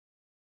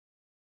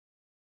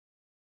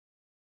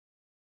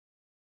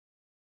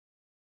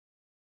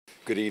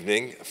Good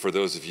evening. For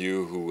those of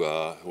you who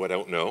I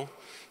don't know,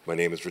 my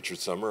name is Richard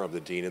Sommer. I'm the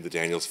Dean of the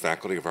Daniels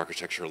Faculty of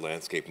Architecture,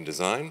 Landscape, and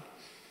Design,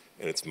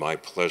 and it's my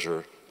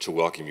pleasure to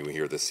welcome you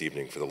here this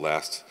evening for the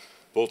last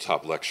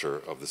bulthaup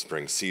lecture of the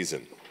spring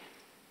season.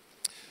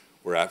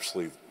 We're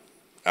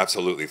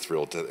absolutely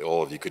thrilled that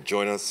all of you could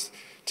join us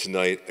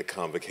tonight at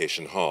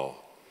Convocation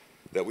Hall.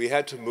 That we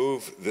had to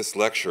move this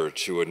lecture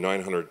to a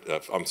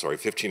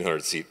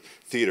 1,500-seat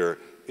theater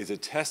is a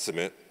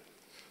testament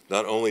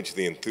not only to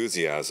the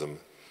enthusiasm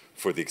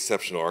for the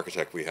exceptional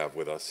architect we have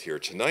with us here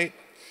tonight,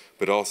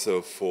 but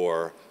also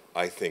for,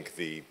 I think,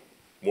 the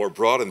more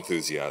broad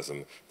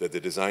enthusiasm that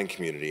the design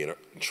community in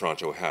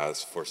Toronto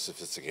has for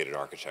sophisticated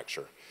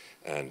architecture.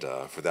 And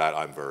for that,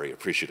 I'm very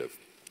appreciative.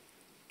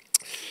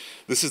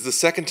 This is the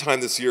second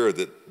time this year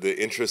that the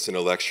interest in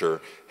a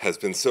lecture has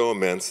been so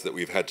immense that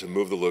we've had to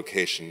move the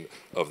location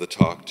of the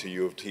talk to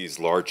U of T's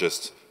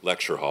largest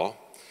lecture hall.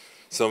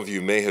 Some of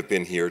you may have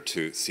been here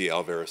to see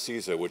Alvaro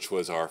Siza, which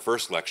was our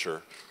first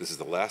lecture. This is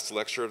the last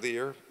lecture of the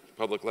year,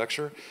 public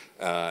lecture,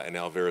 and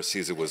Alvaro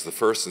Siza was the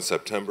first in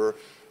September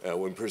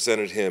when we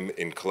presented him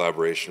in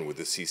collaboration with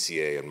the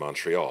CCA in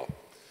Montreal.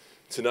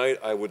 Tonight,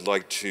 I would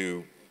like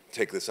to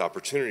take this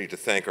opportunity to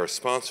thank our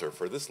sponsor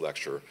for this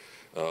lecture,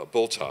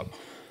 bulthaup,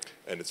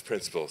 and its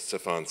principal,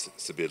 Stefan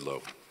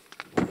Sabidlo.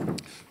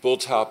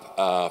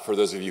 Bulthaup, for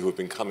those of you who have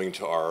been coming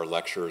to our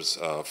lectures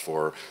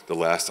for the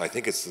last,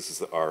 this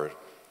is our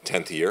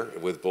 10th year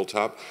with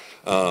bulthaup,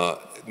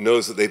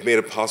 knows that they've made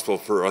it possible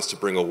for us to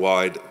bring a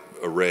wide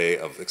array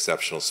of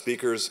exceptional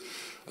speakers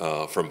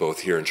from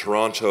both here in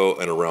Toronto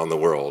and around the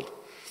world.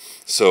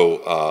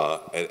 So,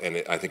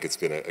 and I think it's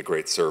been a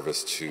great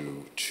service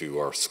to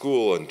our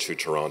school and to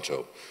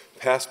Toronto.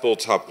 Past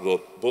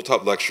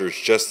bulthaup lectures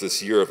just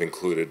this year have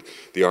included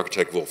the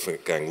architect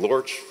Wolfgang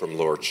Lorch from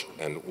Lorch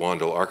and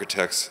Wandel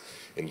Architects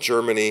in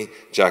Germany,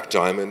 Jack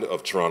Diamond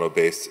of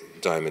Toronto-based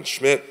Diamond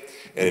Schmidt,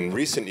 and in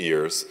recent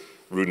years,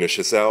 Ru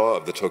Nishizawa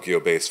of the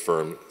Tokyo-based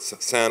firm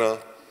Sana,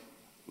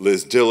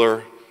 Liz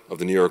Diller of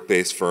the New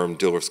York-based firm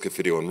Diller,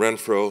 Scofidio, and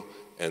Renfro,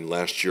 and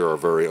last year our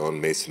very own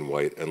Mason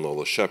White and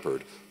Lola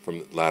Shepard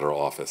from Lateral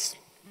Office.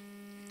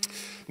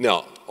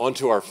 Now, on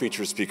to our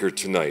featured speaker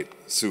tonight,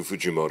 Sou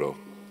Fujimoto.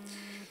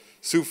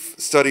 Sou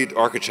studied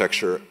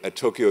architecture at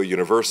Tokyo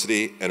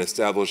University and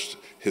established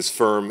his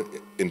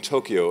firm in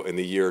Tokyo in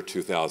the year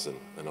 2000,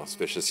 an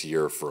auspicious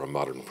year for a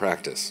modern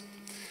practice.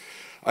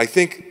 I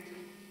think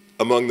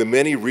among the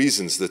many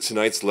reasons that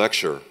tonight's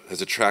lecture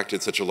has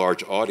attracted such a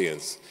large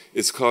audience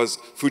is because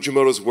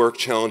Fujimoto's work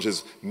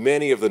challenges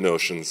many of the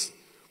notions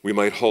we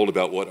might hold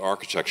about what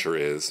architecture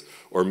is,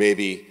 or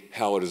maybe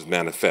how it is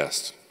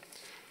manifest.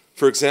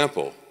 For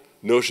example,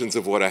 notions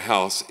of what a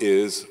house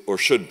is or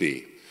should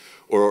be,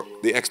 or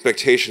the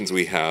expectations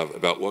we have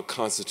about what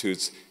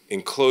constitutes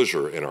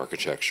enclosure in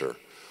architecture,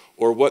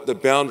 or what the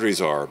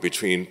boundaries are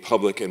between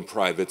public and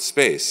private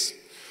space,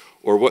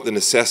 or what the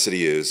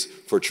necessity is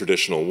for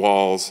traditional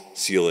walls,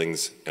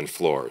 ceilings, and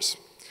floors.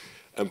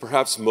 And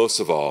perhaps most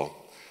of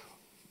all,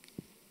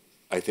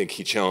 I think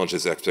he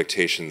challenges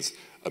expectations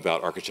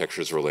about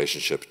architecture's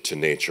relationship to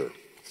nature.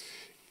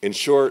 In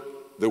short,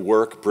 the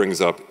work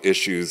brings up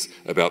issues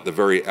about the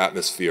very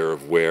atmosphere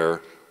of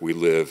where we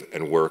live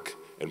and work,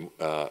 and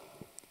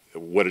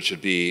what it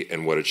should be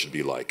and what it should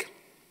be like.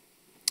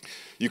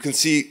 You can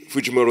see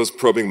Fujimoto's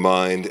probing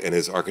mind and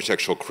his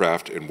architectural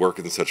craft and work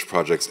in such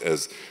projects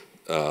as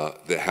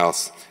the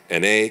House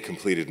NA,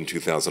 completed in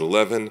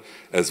 2011,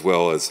 as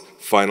well as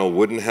Final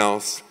Wooden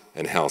House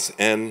and House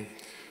N.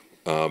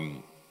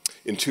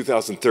 In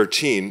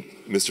 2013,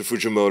 Mr.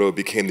 Fujimoto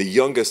became the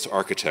youngest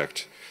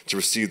architect to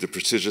receive the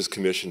prestigious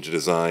commission to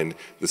design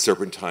the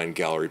Serpentine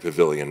Gallery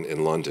Pavilion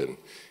in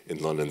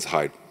London's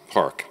Hyde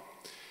Park.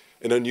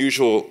 An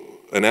annual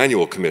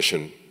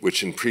commission,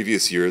 which in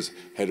previous years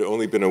had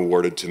only been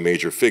awarded to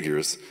major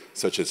figures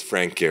such as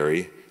Frank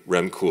Gehry,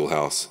 Rem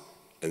Koolhaas,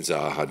 and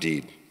Zaha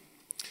Hadid.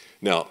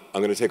 Now,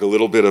 I'm going to take a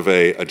little bit of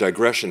a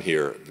digression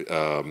here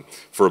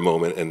for a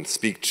moment and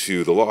speak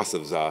to the loss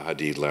of Zaha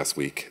Hadid last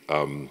week.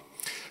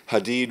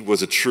 Hadid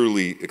was a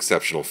truly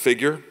exceptional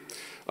figure.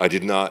 I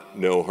did not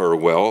know her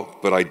well,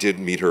 but I did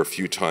meet her a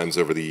few times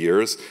over the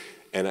years,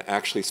 and I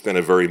actually spent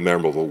a very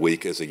memorable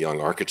week as a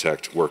young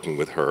architect working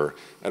with her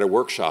at a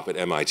workshop at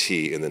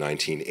MIT in the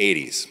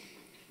 1980s.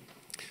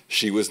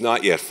 She was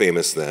not yet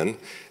famous then,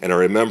 and I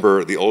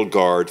remember the old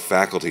guard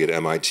faculty at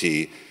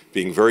MIT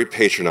being very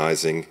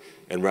patronizing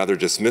and rather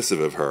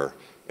dismissive of her,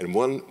 and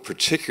one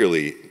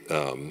particularly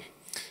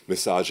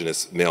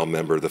misogynist male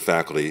member of the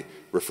faculty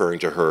referring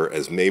to her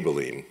as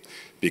Maybelline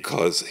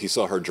because he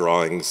saw her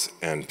drawings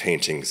and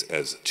paintings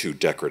as too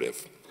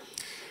decorative.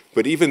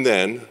 But even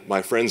then,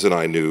 my friends and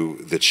I knew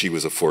that she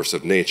was a force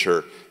of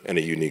nature and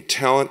a unique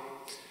talent,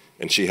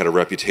 and she had a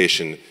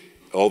reputation,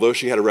 although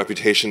she had a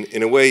reputation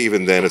in a way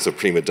even then as a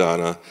prima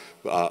donna,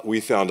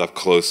 we found up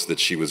close that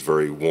she was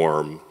very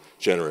warm,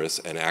 generous,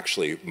 and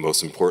actually,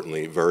 most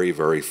importantly, very,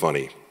 very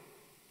funny.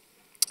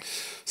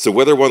 So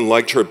whether one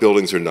liked her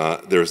buildings or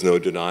not, there's no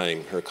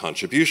denying her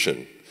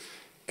contribution.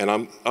 And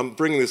I'm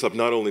bringing this up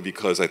not only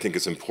because I think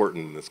it's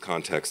important in this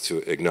context to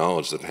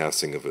acknowledge the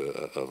passing of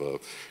a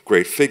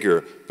great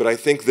figure, but I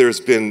think there's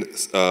been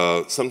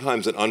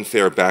sometimes an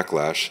unfair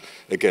backlash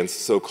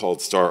against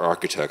so-called star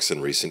architects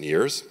in recent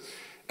years,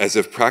 as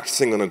if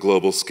practicing on a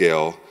global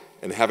scale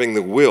and having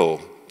the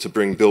will to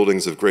bring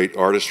buildings of great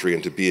artistry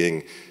into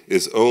being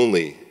is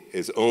only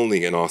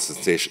an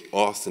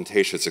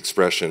ostentatious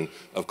expression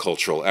of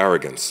cultural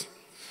arrogance.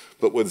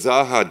 But what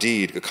Zaha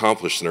Hadid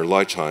accomplished in her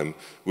lifetime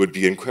would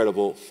be an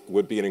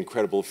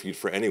incredible feat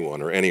for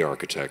anyone or any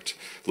architect,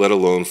 let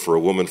alone for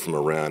a woman from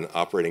Iran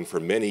operating for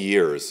many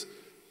years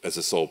as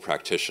a sole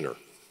practitioner.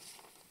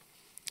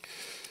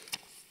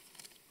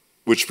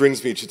 Which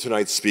brings me to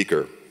tonight's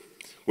speaker.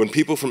 When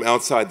people from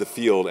outside the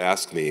field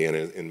ask me, and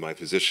in my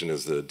position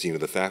as the Dean of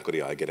the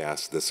Faculty, I get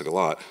asked this a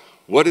lot,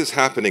 what is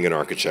happening in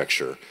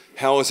architecture?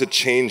 How is it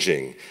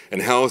changing?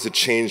 And how has it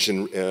changed,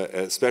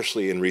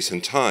 especially in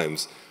recent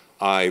times?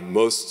 I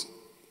most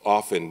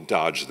often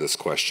dodge this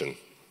question.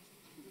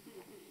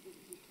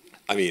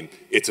 I mean,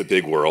 it's a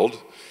big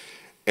world,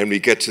 and we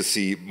get to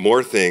see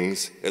more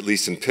things, at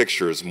least in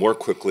pictures, more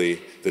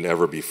quickly than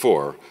ever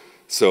before,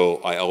 so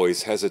I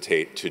always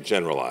hesitate to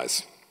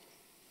generalize.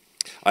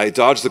 I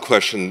dodge the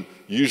question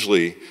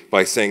usually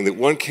by saying that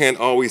one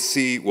can't always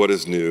see what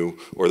is new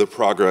or the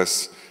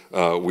progress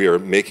we are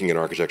making in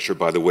architecture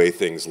by the way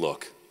things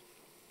look.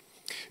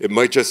 It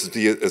might just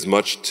be as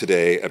much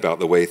today about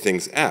the way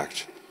things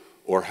act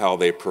or how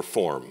they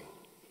perform.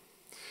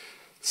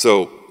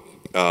 So,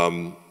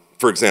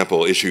 for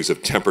example, issues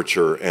of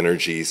temperature,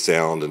 energy,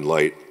 sound, and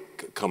light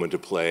come into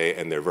play,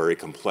 and they're very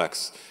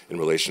complex in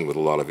relation with a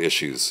lot of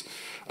issues.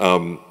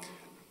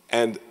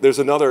 And there's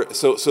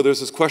so there's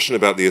this question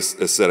about the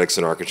aesthetics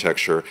in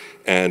architecture,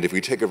 and if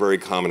we take a very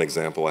common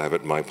example, I have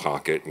it in my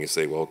pocket, and you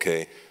say, well,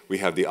 okay, we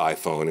have the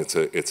iPhone,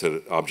 it's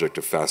an object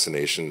of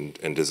fascination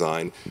and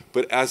design,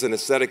 but as an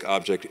aesthetic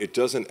object, it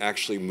doesn't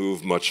actually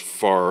move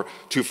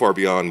too far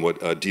beyond what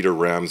Dieter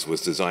Rams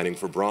was designing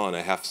for Braun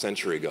a half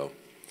century ago.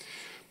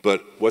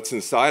 But what's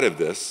inside of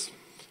this,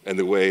 and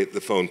the way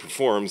the phone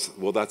performs,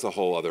 well, that's a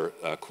whole other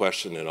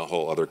question and a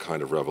whole other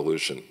kind of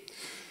revolution.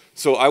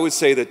 So I would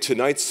say that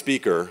tonight's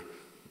speaker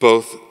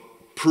both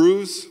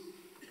proves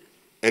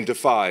and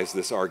defies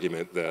this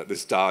argument,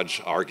 this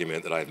dodge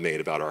argument that I've made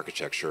about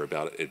architecture,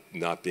 about it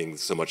not being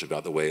so much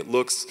about the way it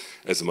looks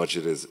as much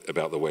as it is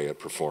about the way it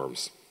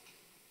performs.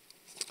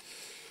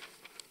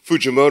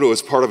 Fujimoto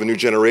is part of a new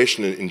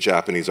generation in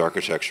Japanese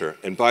architecture.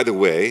 And by the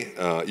way,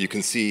 you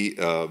can see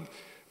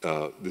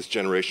this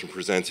generation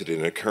presented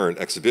in a current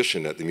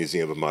exhibition at the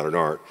Museum of Modern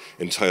Art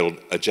entitled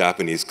A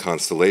Japanese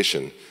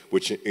Constellation,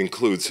 which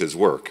includes his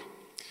work.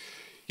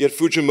 Yet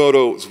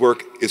Fujimoto's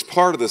work is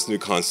part of this new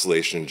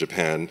constellation in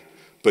Japan,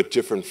 but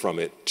different from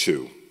it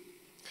too.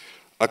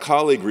 A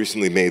colleague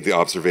recently made the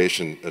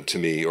observation to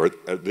me, or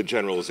the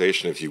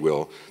generalization, if you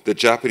will, that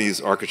Japanese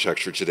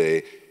architecture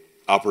today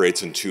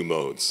operates in two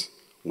modes,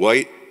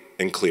 white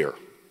and clear.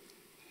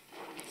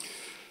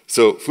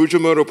 So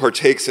Fujimoto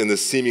partakes in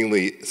this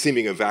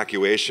seeming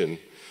evacuation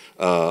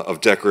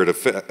of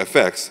decorative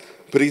effects,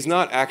 but he's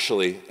not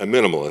actually a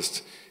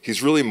minimalist.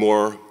 He's really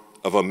more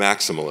of a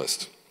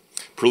maximalist,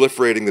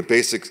 proliferating the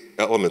basic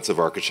elements of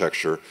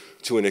architecture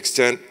to an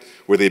extent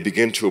where they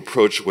begin to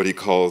approach what he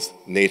calls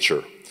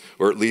nature,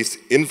 or at least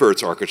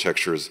inverts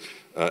architecture's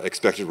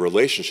expected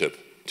relationship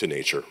to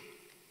nature.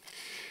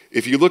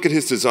 If you look at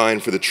his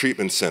design for the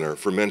treatment center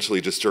for mentally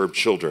disturbed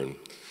children,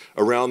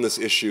 around this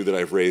issue that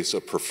I've raised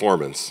of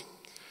performance,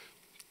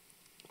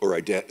 or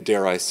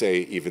dare I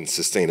say even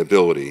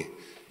sustainability,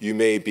 you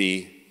may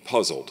be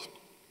puzzled.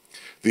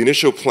 The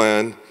initial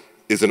plan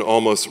is an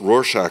almost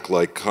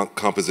Rorschach-like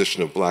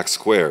composition of black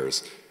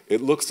squares.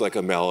 It looks like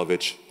a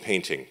Malevich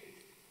painting.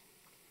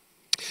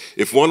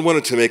 If one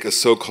wanted to make a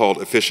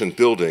so-called efficient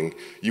building,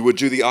 you would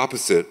do the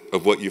opposite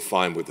of what you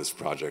find with this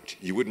project.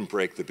 You wouldn't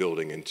break the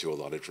building into a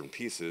lot of different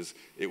pieces.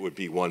 It would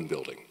be one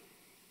building.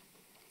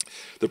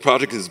 The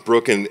project is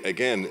broken,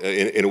 again,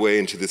 in a way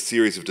into this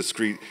series of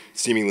discrete,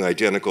 seemingly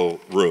identical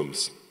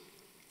rooms.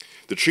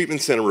 The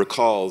treatment center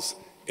recalls,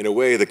 in a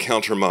way, the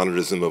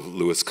counter-modernism of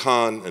Louis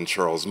Kahn and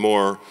Charles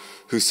Moore,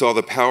 who saw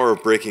the power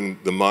of breaking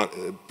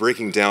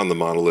down the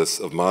monoliths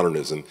of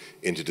modernism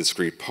into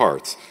discrete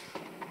parts,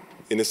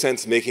 in a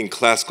sense making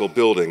classical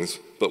buildings,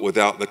 but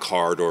without the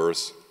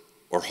corridors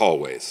or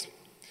hallways.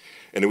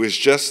 And it was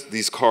just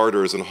these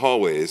corridors and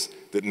hallways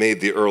that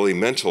made the early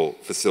mental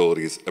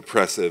facilities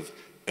oppressive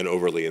and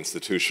overly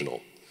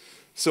institutional.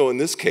 So in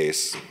this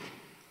case,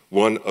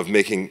 one of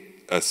making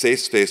a safe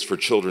space for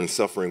children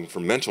suffering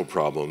from mental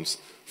problems,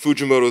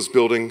 Fujimoto's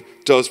building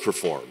does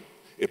perform.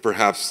 It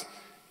perhaps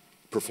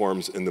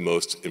performs in the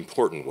most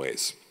important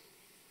ways.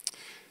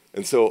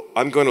 And so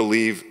I'm going to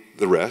leave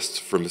the rest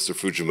for Mr.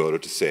 Fujimoto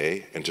to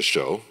say and to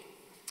show.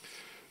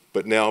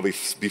 But now,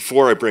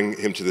 before I bring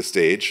him to the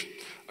stage,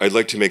 I'd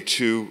like to make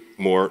two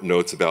more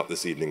notes about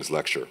this evening's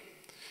lecture.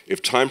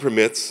 If time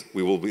permits,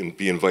 we will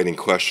be inviting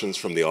questions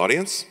from the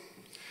audience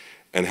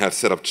and have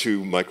set up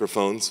two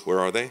microphones. Where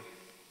are they?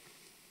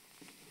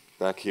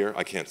 back here.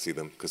 I can't see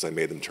them because I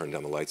made them turn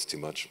down the lights too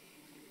much.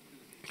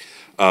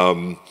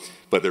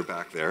 But they're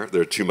back there.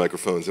 There are 2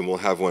 microphones, and we'll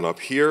have one up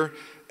here.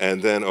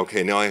 And then,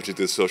 okay, now I have to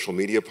do the social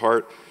media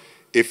part.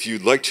 If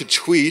you'd like to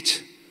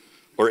tweet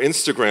or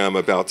Instagram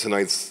about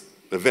tonight's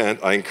event,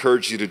 I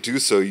encourage you to do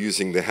so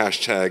using the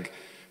hashtag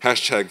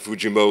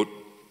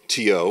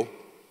FujimotoTO.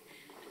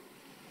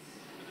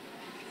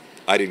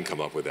 I didn't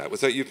come up with that. Was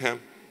that you, Pam?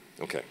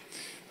 Okay.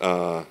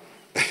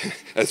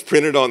 As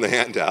printed on the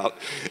handout,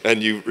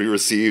 and you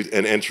received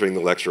and entering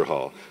the lecture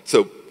hall.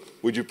 So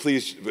would you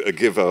please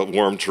give a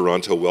warm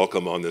Toronto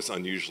welcome on this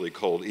unusually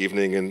cold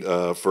evening and,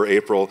 for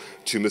April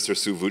to Mr.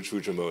 Sou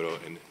Fujimoto.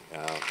 And,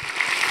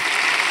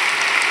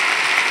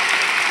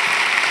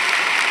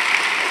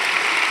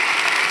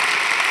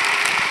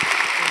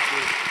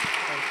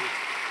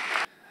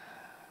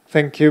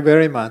 Thank you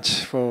very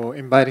much for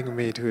inviting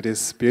me to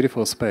this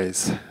beautiful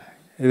space.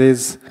 It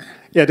is,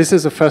 yeah, this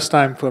is the first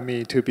time for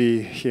me to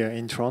be here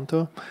in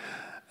Toronto.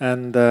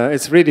 And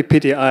it's really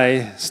pity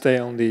I stay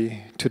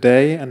only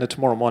today, and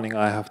tomorrow morning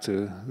I have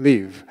to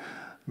leave.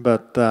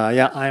 But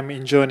yeah, I'm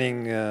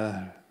enjoying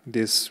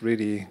this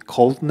really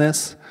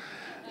coldness.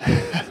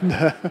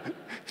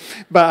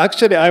 But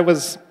actually I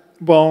was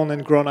born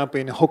and grown up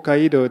in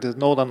Hokkaido, the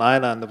northern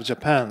island of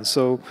Japan.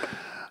 So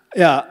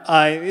yeah,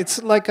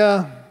 it's like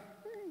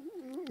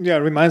yeah,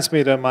 it reminds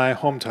me of my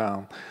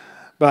hometown.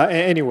 But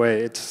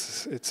anyway,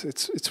 it's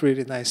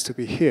really nice to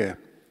be here.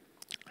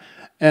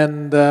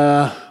 And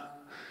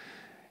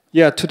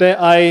yeah, today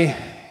I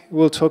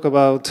will talk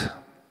about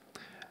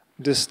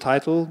this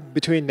title,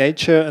 Between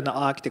Nature and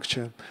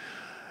Architecture.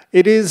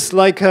 It is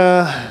like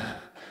a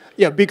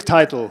big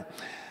title.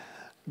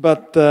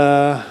 But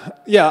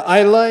yeah,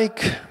 I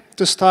like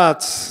to start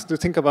to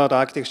think about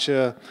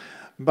architecture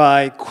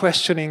by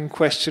questioning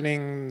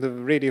the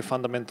really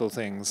fundamental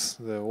things.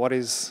 What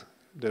is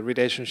the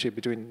relationship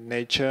between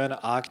nature and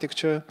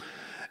architecture?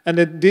 And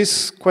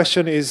this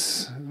question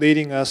is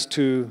leading us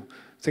to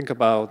think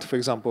about, for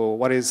example,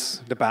 what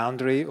is the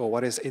boundary, or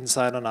what is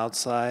inside and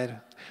outside,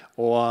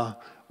 or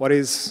what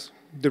is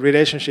the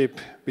relationship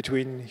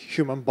between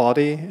human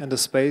body and the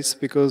space,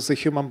 because the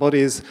human body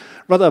is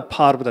rather a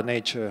part of the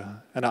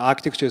nature, and the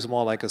architecture is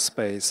more like a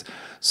space.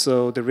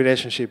 So the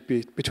relationship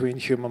between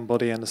human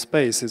body and the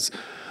space is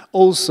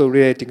also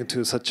relating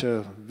to such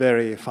a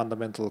very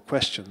fundamental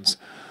questions.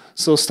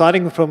 So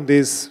starting from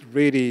this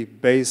really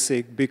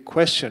basic, big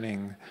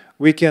questioning,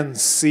 we can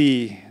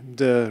see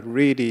the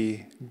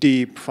really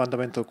deep,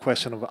 fundamental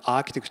question of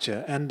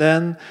architecture, and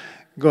then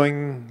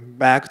going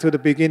back to the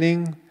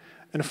beginning,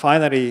 and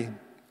finally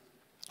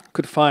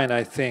could find,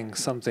 I think,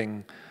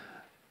 something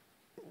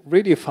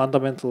really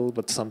fundamental,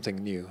 but something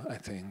new, I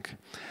think.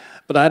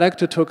 But I'd like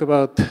to talk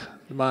about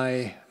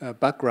my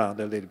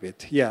background a little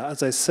bit. Yeah,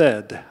 as I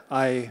said,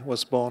 I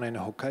was born in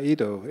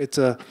Hokkaido. It's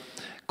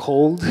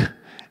cold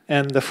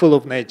and full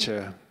of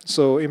nature.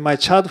 So in my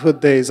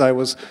childhood days, I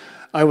was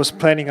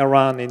playing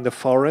around in the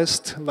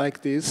forest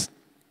like this.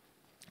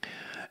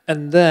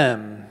 And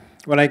then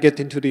when I get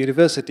into the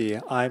university,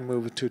 I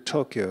moved to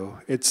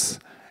Tokyo. It's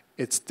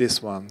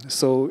this one.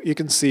 So you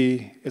can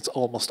see it's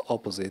almost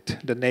opposite.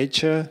 The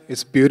nature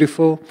is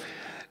beautiful,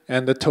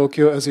 and the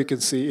Tokyo, as you can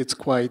see, it's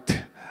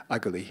quite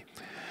ugly.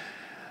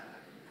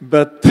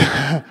 But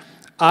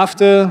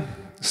after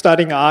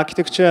studying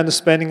architecture and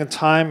spending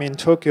time in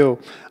Tokyo,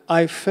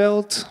 I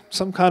felt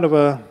some kind of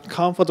a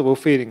comfortable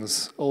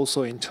feelings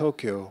also in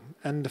Tokyo,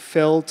 and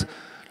felt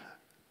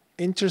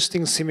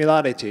interesting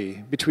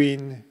similarity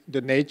between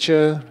the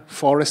nature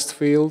forest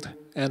field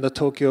and the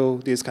Tokyo,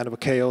 these kind of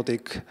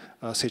chaotic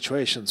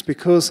situations.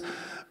 Because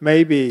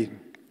maybe,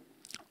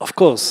 of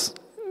course,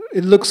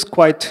 it looks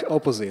quite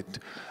opposite.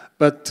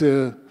 But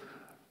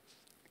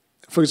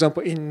for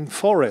example, in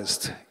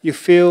forest, you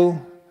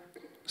feel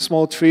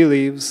small tree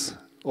leaves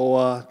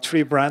or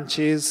tree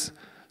branches,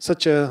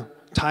 such a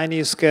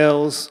tiny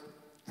scales,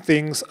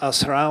 things are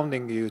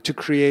surrounding you to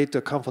create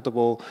a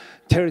comfortable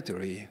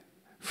territory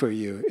for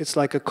you. It's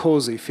like a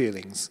cozy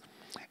feelings.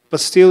 But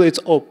still it's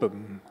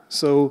open.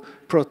 So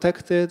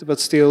protected, but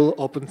still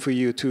open for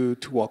you to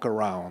walk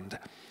around.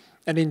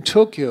 And in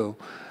Tokyo,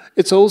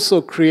 it's also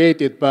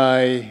created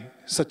by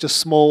such a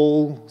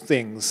small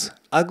things.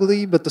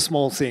 Ugly, but the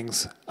small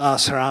things are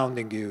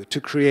surrounding you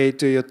to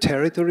create your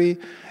territory.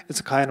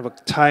 It's kind of a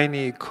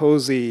tiny,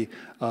 cozy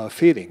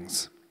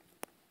feelings.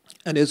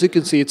 And as you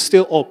can see, it's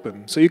still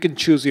open, so you can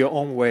choose your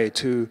own way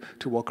to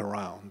walk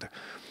around.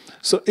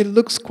 So it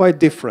looks quite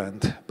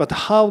different, but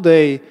how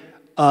they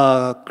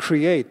are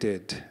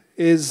created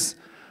is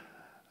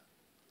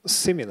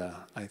similar,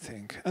 I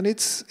think. And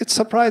it's a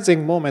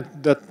surprising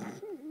moment that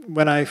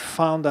when I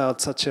found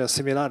out such a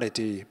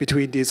similarity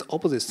between these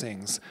opposite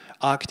things,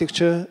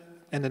 architecture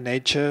and the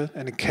nature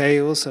and the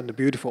chaos and the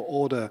beautiful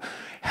order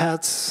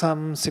had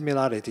some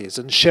similarities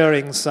and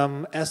sharing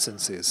some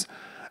essences.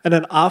 And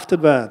then after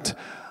that,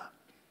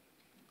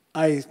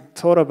 I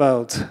thought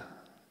about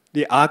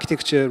the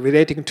architecture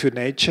relating to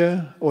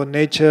nature or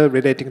nature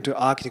relating to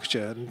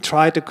architecture, and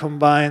try to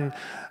combine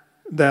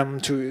them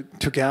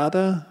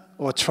together,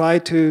 or try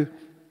to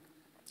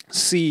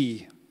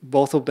see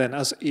both of them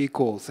as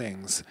equal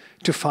things,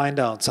 to find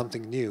out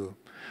something new.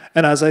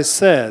 And as I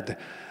said,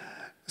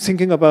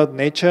 thinking about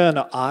nature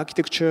and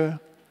architecture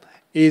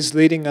is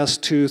leading us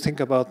to think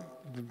about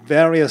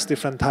various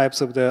different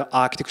types of the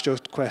architectural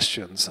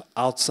questions,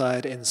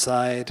 outside,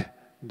 inside,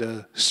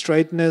 the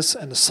straightness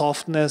and the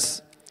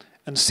softness,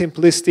 and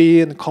simplicity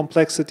and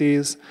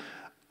complexities,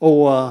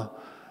 or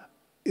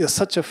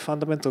such a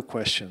fundamental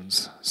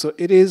questions. So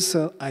it is,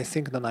 I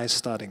think, the nice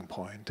starting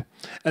point.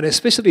 And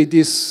especially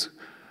this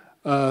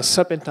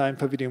Serpentine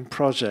Pavilion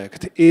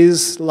project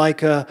is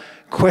like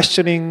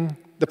questioning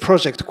the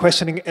project,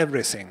 questioning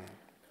everything.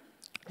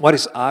 What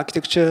is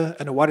architecture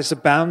and what is the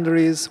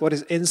boundaries, what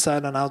is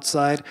inside and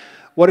outside,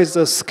 what is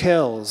the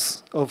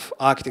scales of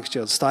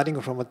architecture, starting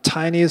from a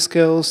tiny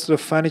scales to the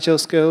furniture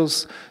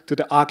scales to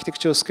the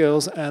architectural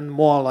scales and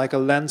more like a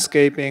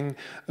landscaping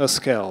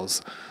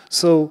scales.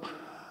 So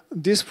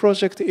this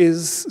project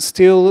is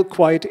still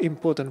quite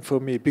important for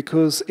me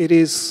because it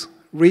is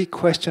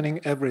re-questioning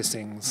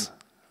everything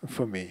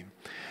for me.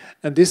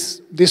 And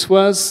this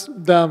was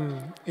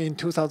done in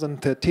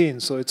 2013,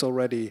 so it's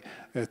already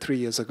 3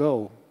 years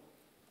ago.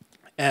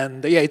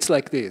 And yeah, it's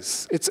like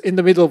this. It's in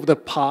the middle of the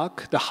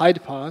park, the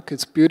Hyde Park.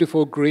 It's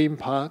beautiful green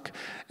park.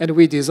 And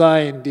we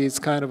designed these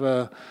kind of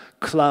a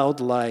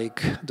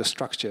cloud-like the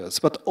structures,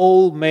 but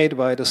all made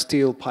by the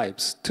steel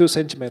pipes,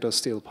 2-centimeter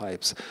steel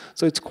pipes.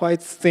 So it's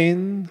quite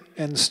thin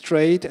and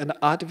straight and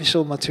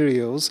artificial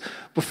materials.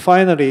 But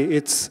finally,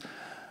 it's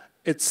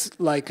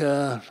like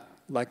a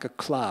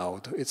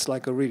cloud. It's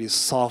like a really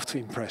soft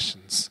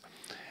impressions.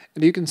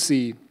 And you can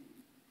see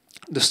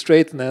the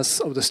straightness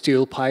of the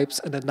steel pipes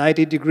and the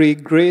 90-degree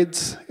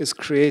grids is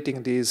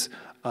creating these,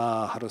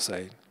 how to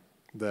say,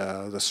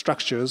 the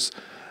structures.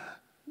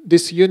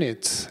 This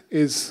unit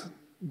is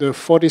the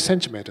 40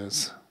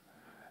 centimeters.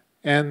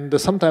 And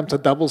sometimes the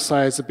double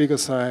size, the bigger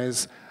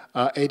size,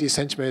 80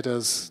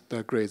 centimeters,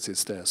 the grids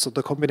is there. So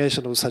the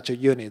combination of such a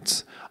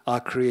units are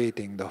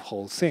creating the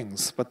whole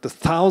things. But the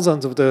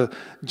thousands of the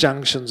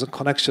junctions and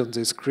connections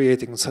is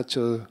creating such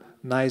a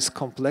nice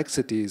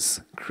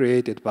complexities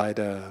created by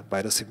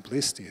the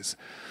simplicities.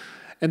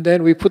 And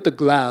then we put the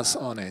glass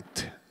on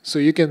it. So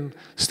you can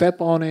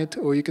step on it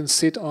or you can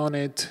sit on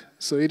it.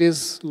 So it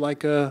is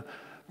like a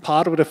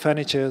part of the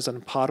furnitures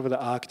and part of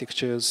the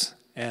architectures.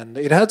 And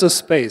it has a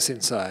space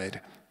inside.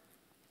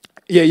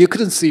 Yeah, you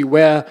couldn't see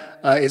where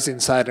is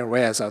inside and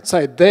where is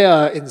outside. They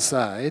are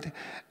inside.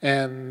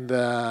 And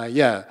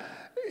yeah,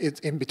 it's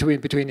in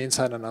between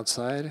inside and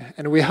outside.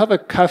 And we have a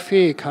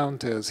cafe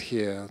counters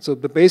here. So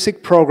the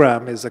basic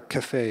program is a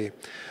cafe.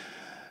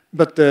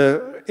 But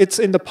it's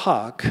in the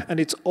park, and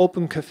it's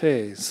open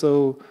cafe.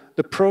 So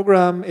the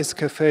program is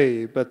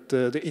cafe, but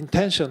the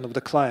intention of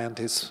the client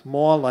is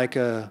more like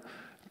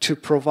to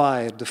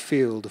provide the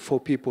field for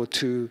people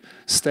to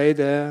stay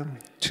there,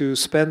 to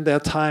spend their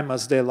time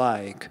as they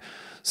like.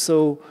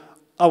 So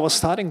our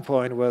starting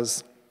point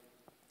was,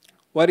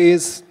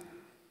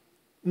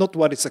 not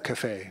what is a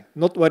cafe,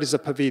 not what is a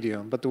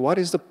pavilion, but what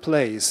is the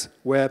place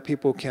where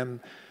people can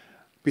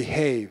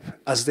behave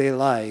as they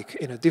like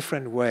in a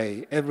different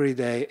way every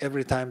day,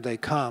 every time they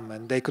come,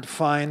 and they could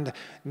find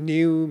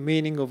new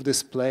meaning of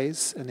this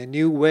place and a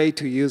new way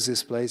to use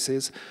these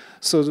places.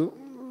 So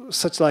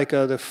such like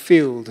the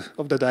field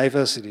of the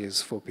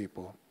diversities for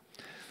people.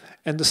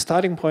 And the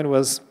starting point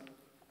was,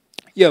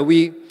 yeah,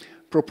 we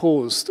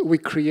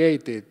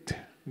created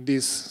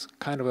these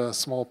kind of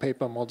small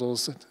paper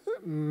models.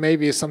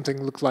 Maybe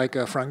something looked like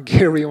Frank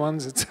Gehry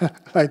ones. It's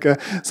like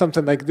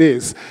something like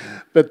this.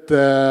 But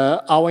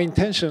our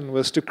intention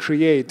was to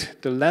create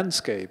the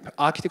landscape,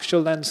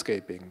 architectural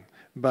landscaping,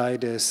 by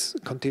this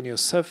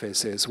continuous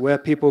surfaces where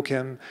people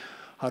can,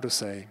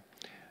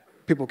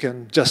 people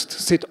can just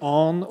sit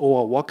on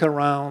or walk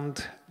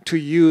around to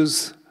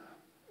use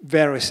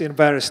in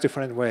various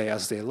different ways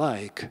as they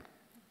like,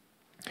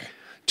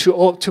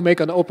 to make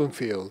an open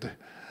field.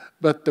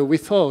 But we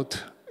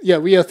thought, yeah,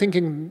 we are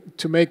thinking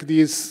to make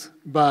these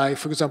by,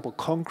 for example,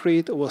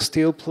 concrete or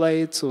steel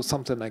plates or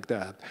something like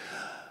that.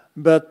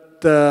 But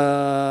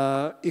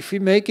if we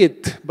make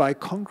it by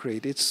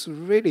concrete, it's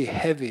really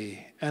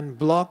heavy and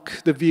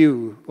block the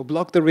view or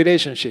block the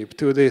relationship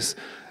to these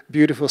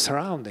beautiful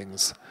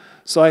surroundings.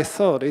 So I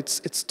thought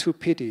it's too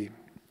pity.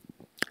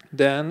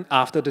 Then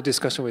after the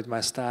discussion with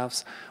my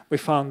staffs, we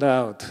found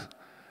out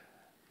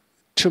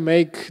to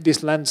make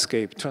this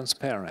landscape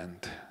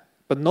transparent,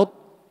 but not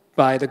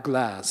by the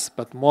glass,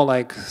 but more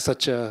like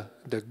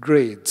the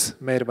grids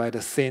made by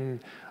the thin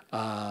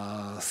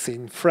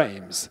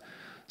frames.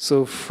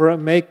 So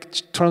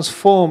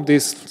transform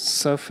these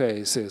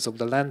surfaces of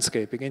the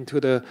landscaping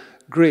into the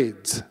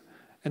grids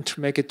and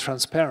to make it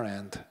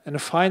transparent. And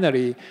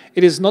finally,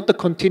 it is not the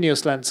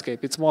continuous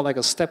landscape, it's more like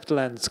a stepped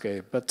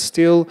landscape, but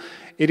still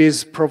it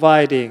is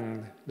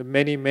providing the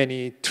many,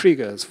 many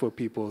triggers for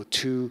people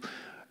to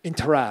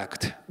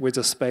interact with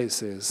the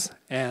spaces.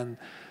 And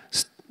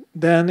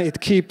then it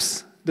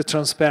keeps the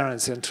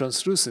transparency and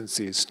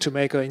translucencies to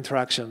make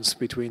interactions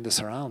between the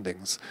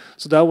surroundings.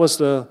 So that was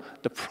the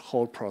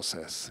whole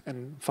process.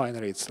 And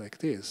finally, it's like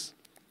this.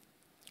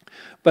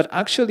 But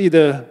actually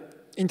the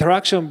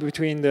interaction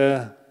between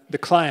the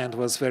client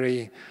was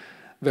very,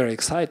 very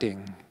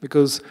exciting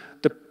because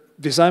the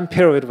design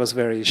period was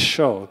very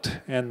short,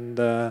 and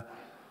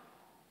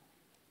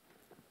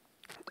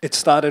it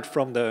started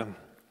from the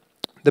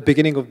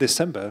beginning of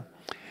December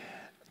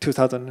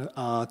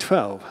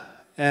 2012.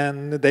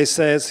 And they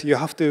says you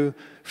have to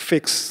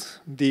fix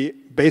the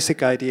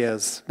basic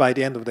ideas by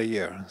the end of the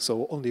year,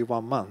 so only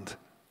 1 month.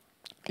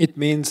 It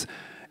means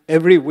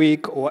every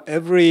week or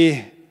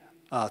every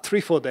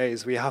 3-4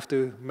 days we have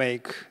to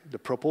make the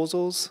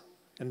proposals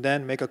and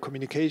then make a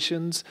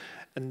communications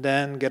and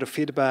then get a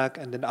feedback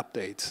and then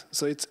updates.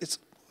 So it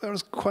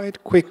was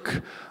quite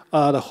quick,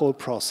 the whole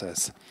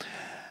process.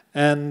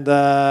 And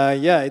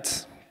yeah,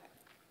 it's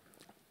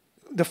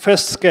the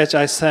first sketch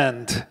I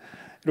sent.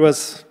 It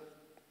was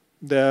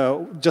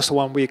just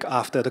 1 week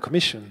after the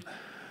commission.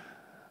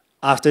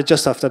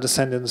 Just after the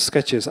sending the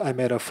sketches, I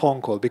made a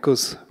phone call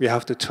because we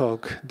have to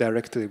talk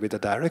directly with the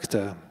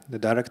director. The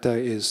director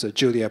is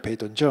Julia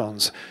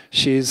Peyton-Jones.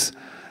 She's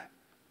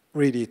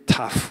really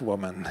tough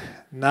woman.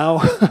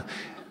 Now,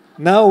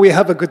 now we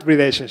have a good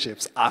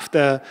relationships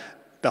after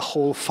the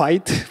whole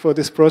fight for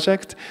this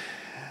project.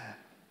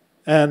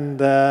 And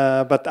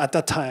but at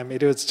that time,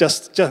 it was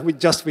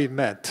just we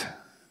met,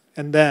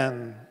 and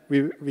then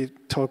we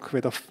talk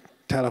with the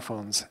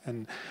telephones,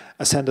 and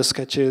I send the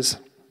sketches.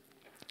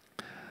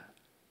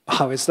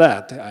 How is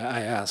that?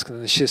 I asked,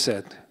 and she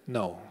said,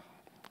 no.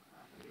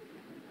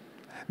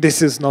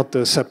 This is not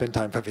the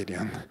Serpentine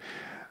Pavilion.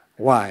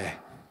 Why?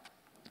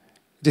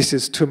 This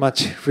is too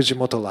much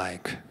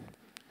Fujimoto-like,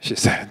 she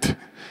said.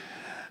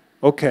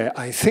 Okay,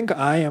 I think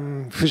I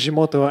am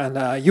Fujimoto,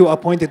 and you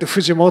appointed to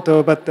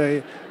Fujimoto, but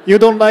you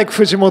don't like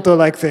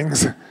Fujimoto-like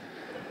things.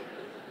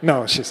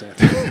 No, she said.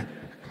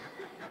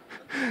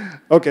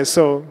 Okay,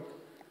 so,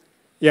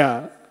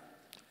 yeah,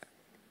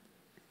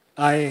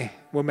 I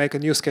will make a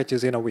new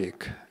sketches in a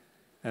week.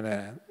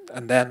 And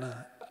then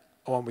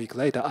 1 week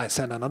later, I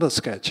send another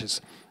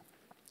sketches.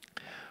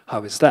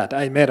 How is that?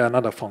 I made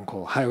another phone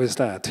call. How is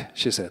that?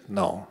 She said,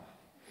 no.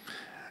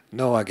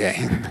 No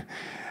again.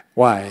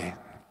 Why?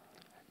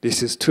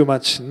 This is too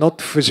much not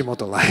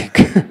Fujimoto-like.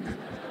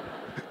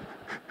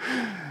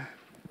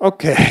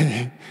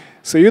 Okay,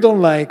 so you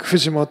don't like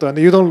Fujimoto and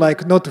you don't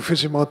like not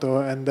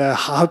Fujimoto, and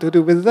how to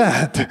do with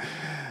that?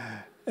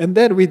 And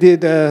then we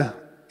did a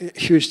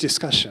huge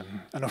discussion.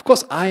 And of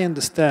course, I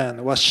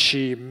understand what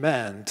she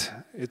meant.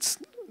 It's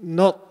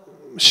not,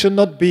 should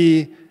not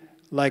be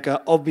like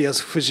obvious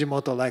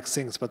Fujimoto-like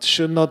things, but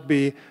should not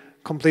be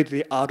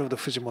completely out of the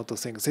Fujimoto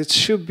things. It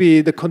should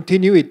be the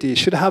continuity,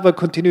 should have a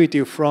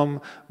continuity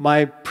from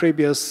my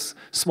previous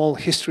small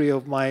history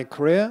of my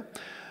career.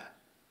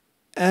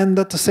 And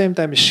at the same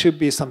time, it should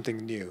be something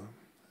new.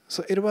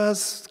 So it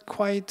was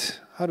quite,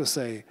 how to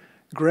say,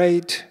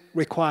 great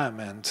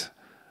requirement,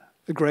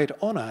 a great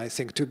honor, I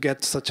think, to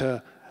get such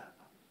a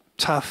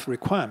tough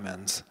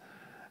requirements.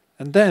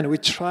 And then we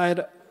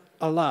tried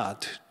a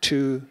lot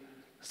to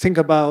think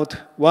about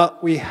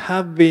what we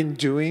have been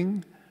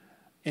doing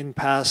in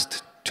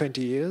past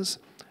 20 years,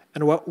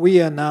 and what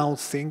we are now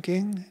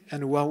thinking,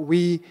 and what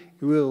we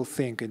will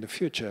think in the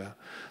future.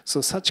 So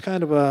such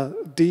kind of a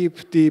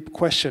deep, deep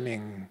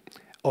questioning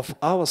of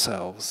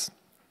ourselves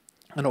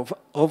and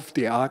of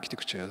the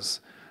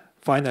architectures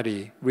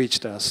finally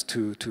reached us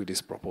to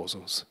these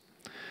proposals.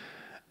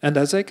 And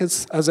as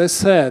I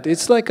said,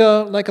 it's like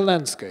a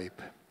landscape.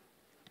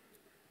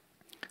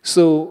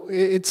 So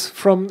it's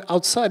from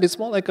outside, it's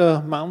more like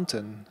a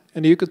mountain.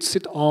 And you could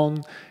sit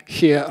on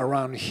here,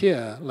 around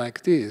here,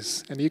 like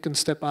this, and you can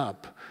step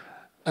up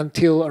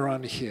until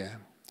around here,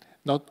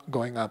 not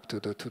going up to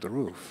the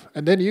roof.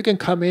 And then you can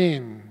come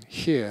in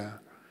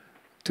here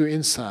to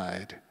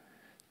inside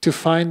to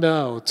find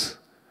out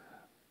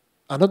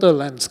another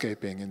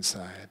landscaping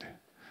inside.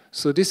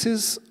 So this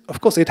is,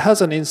 of course, it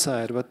has an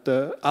inside, but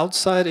the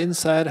outside,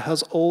 inside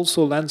has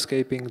also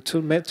landscaping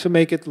to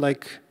make it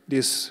like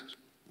this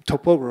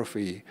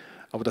topography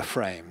of the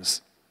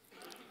frames.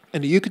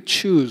 And you could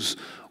choose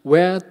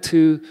where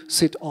to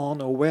sit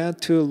on, or where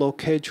to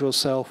locate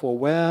yourself,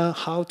 or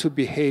how to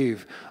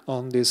behave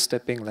on these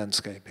stepping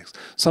landscapings.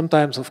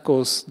 Sometimes, of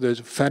course, the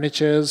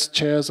furnitures,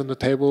 chairs, and the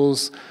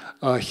tables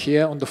are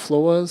here on the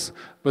floors,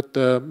 but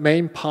the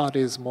main part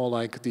is more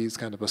like these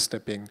kind of a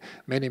stepping,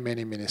 many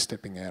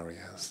stepping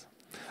areas.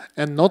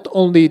 And not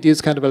only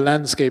these kind of a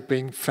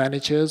landscaping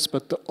furnitures,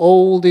 but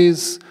all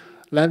these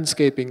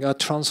landscaping are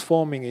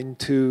transforming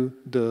into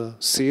the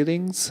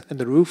ceilings and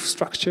the roof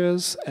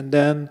structures, and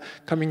then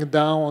coming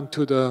down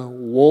onto the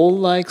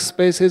wall-like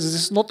spaces.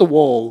 This is not the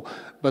wall,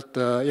 but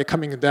you're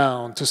coming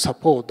down to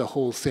support the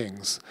whole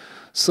things.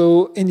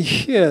 So in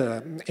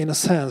here, in a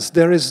sense,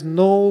 there is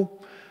no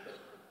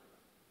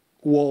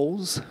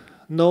walls,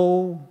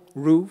 no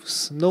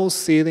roofs, no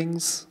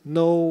ceilings,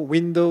 no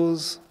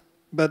windows,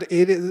 but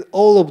it is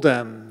all of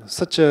them,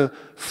 such a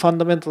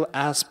fundamental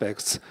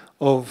aspects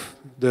of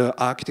the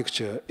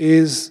architecture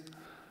is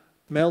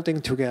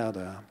melting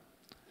together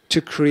to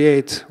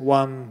create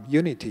one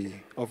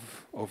unity of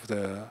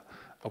the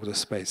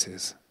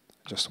spaces.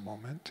 Just a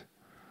moment.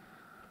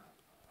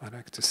 I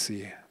like to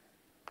see.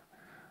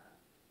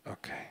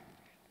 Okay.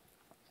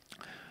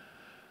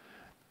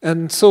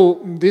 And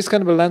so this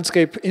kind of a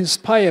landscape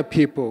inspire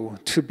people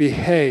to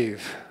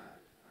behave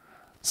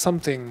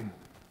something,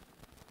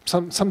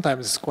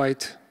 sometimes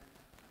quite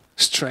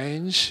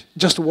strange,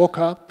 just walk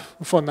up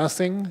for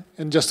nothing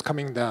and just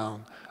coming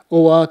down,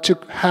 or to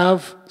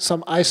have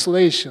some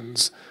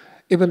isolations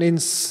even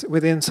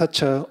within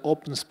such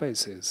open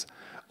spaces.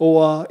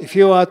 Or if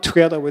you are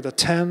together with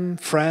 10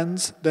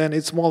 friends, then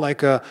it's more like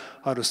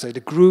how to say,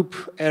 the group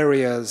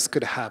areas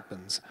could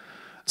happen.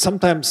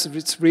 Sometimes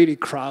it's really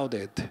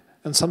crowded,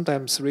 and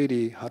sometimes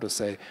really, how to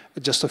say,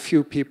 just a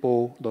few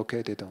people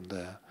located on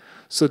there.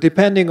 So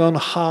depending on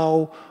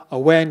how,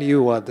 when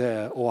you are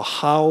there, or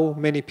how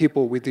many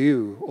people with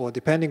you, or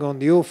depending on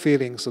your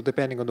feelings, or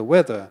depending on the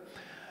weather,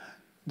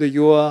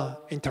 your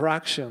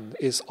interaction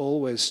is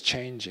always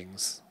changing.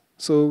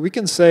 So we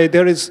can say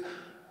there is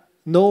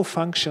no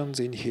functions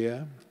in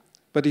here,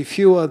 but if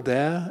you are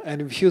there,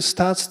 and if you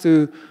start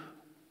to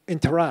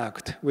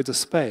interact with the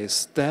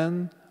space,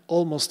 then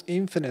almost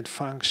infinite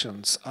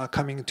functions are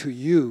coming to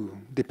you,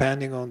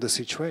 depending on the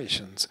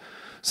situations.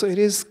 So it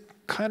is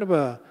kind of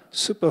a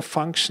super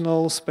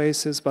functional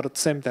spaces, but at the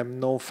same time,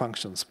 no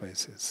function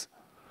spaces.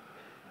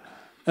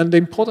 And the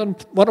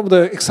important, one of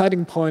the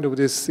exciting point of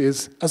this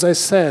is, as I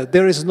said,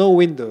 there is no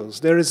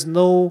windows, there is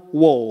no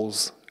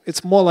walls.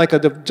 It's more like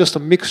just a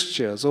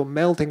mixtures or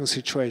melting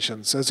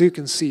situations. As you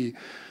can see,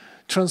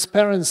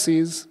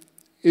 transparencies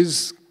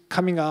is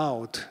coming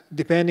out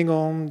depending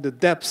on the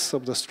depths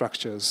of the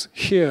structures.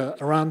 Here,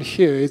 around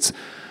here,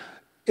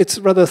 it's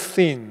rather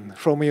thin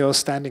from your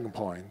standing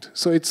point,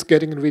 so it's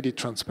getting really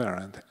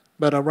transparent.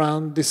 But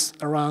around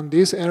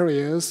these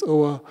areas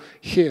or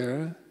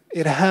here,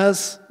 it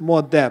has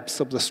more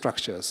depth of the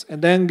structures,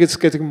 and then it's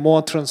getting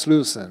more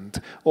translucent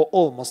or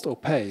almost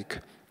opaque.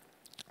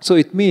 So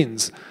it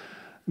means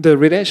the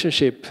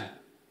relationship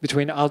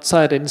between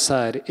outside and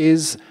inside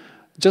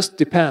just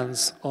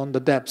depends on the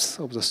depths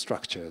of the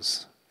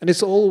structures. And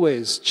it's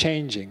always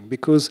changing,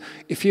 because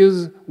if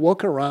you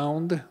walk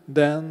around,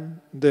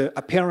 then the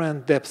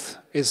apparent depth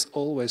is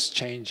always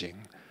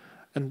changing.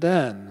 And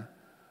then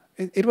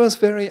it was a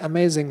very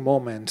amazing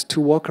moment to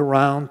walk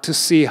around to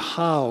see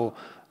how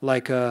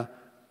the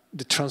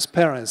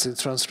transparency,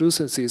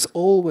 translucency is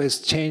always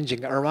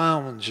changing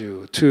around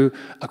you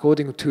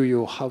according to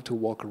you how to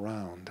walk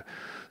around.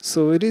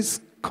 So it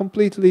is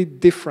completely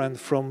different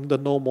from the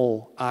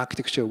normal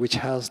architecture, which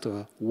has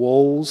the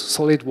walls,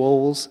 solid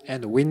walls,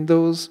 and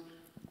windows.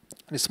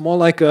 It's more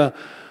like I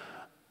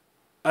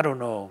don't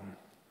know,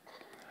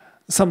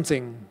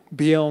 something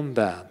beyond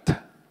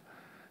that,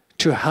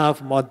 to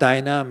have more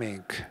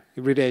dynamic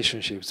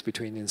relationships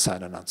between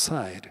inside and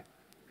outside.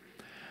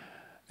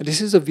 And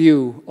this is a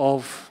view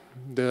of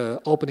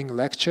the opening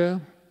lecture.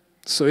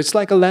 So it's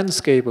like a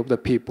landscape of the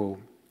people.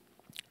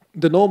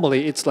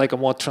 Normally, it's like a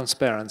more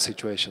transparent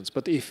situations.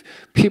 But if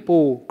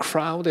people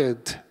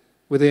crowded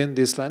within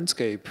this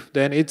landscape,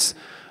 then it's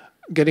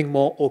getting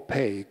more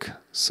opaque.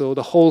 So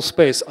the whole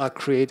space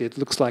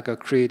looks like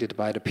created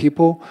by the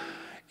people,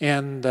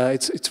 and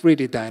it's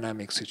really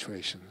dynamic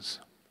situations.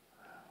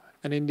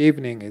 And in the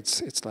evening,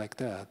 it's like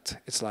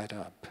that. It's light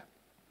up.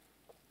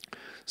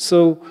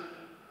 So,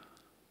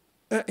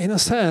 in a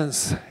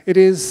sense, it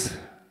is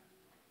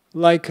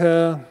like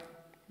the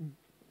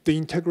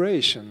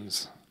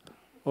integrations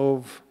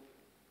of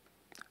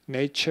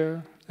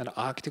nature and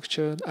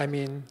architecture. I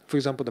mean, for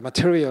example, the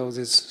materials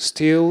is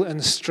steel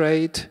and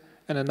straight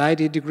and a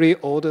 90-degree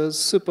orders,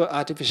 super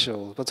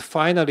artificial. But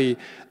finally,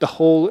 the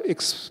whole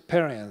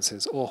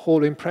experiences or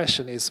whole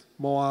impression is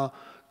more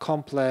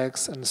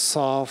complex and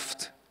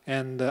soft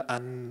and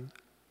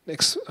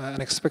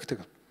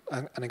unexpected.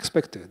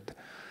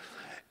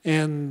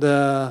 And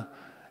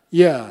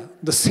yeah,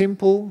 the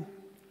simple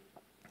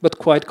but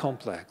quite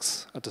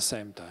complex at the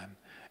same time.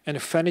 And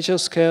furniture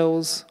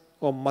scales,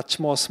 or much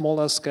more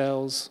smaller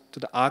scales, to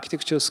the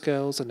architecture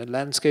scales and the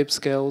landscape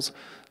scales,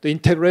 the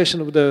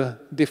integration of the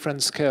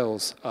different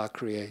scales are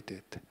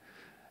created.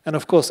 And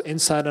of course,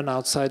 inside and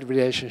outside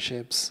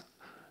relationships,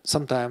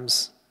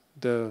 sometimes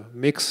the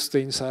mix the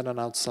inside and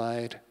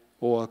outside,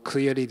 or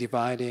clearly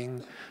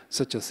dividing,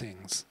 such a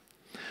things.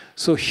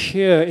 So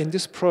here in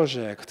this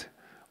project,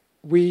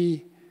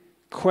 we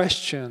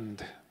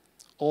questioned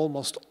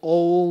almost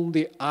all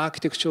the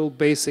architectural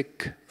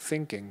basic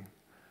thinking.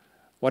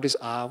 What is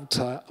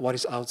outside,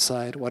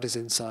 what is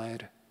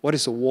inside, what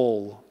is a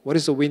wall, what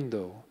is a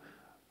window,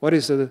 what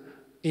is the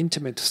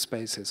intimate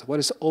spaces, what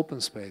is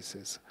open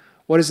spaces,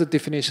 what is the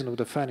definition of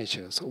the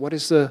furniture, what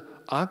is the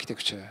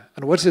architecture,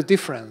 and what is the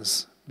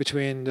difference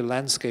between the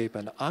landscape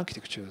and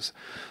architectures.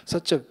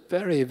 Such a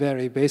very,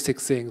 very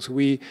basic things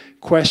we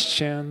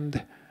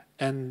questioned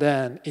and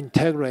then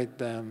integrate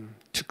them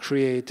to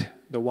create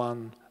the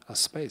one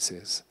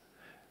spaces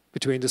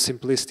between the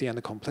simplicity and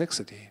the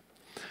complexity.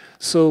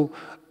 So,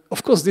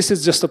 of course, this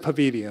is just a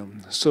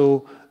pavilion,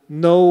 so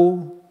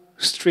no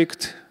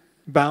strict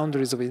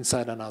boundaries of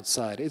inside and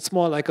outside. It's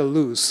more like a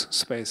loose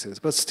spaces,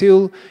 but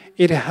still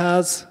it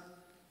has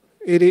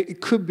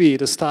it could be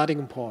the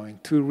starting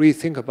point to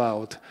rethink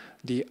about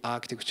the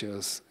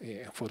architectures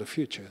for the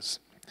futures.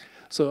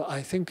 So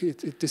I think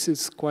this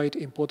is quite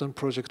important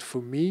project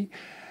for me,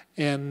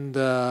 and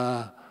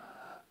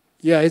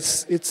yeah,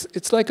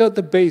 it's like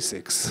the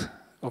basics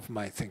of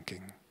my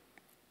thinking.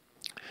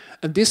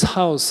 And this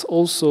house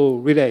also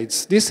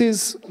relates. This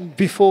is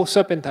before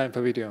Serpentine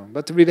Pavilion,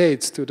 but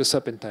relates to the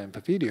Serpentine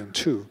Pavilion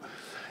too.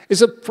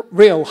 It's a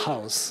real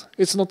house.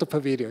 It's not a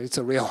pavilion. It's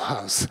a real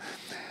house.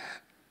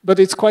 But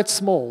it's quite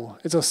small.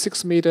 It's a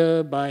 6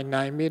 meter by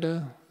 9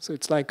 meter. So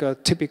it's like a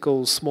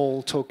typical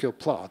small Tokyo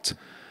plot.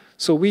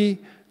 So we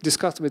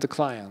discussed with the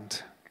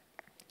client,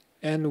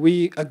 and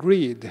we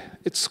agreed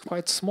it's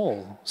quite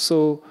small.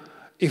 So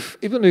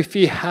even if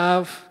we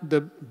have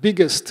the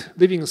biggest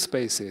living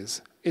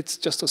spaces, it's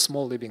just a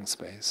small living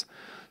space.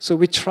 So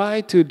we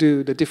try to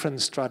do the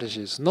different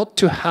strategies, not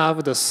to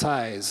have the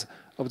size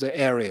of the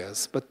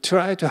areas, but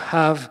try to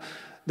have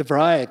the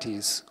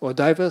varieties or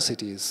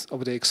diversities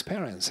of the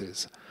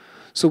experiences.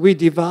 So we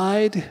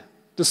divide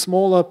the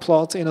smaller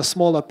plots in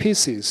smaller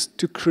pieces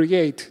to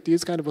create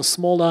these kind of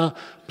smaller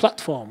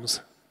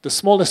platforms. The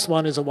smallest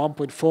one is a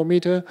 1.4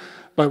 meter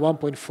by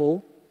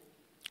 1.4,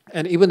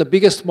 and even the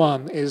biggest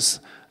one is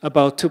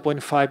about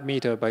 2.5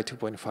 meter by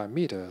 2.5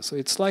 meter. So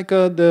it's like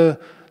the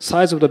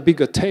size of the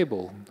bigger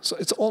table. So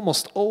it's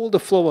almost all the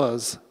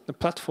floors, the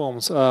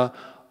platforms are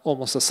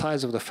almost the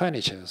size of the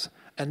furnitures,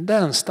 and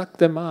then stack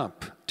them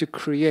up to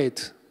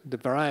create the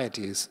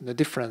varieties, the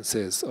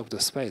differences of the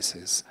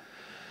spaces.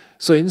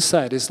 So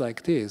inside is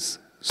like this.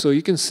 So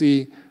you can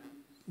see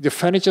the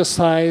furniture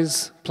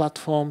size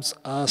platforms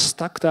are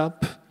stacked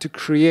up to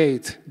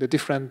create the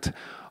different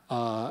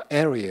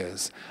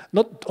areas.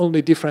 Not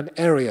only different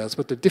areas,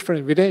 but the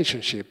different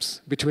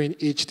relationships between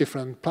each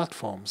different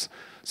platforms.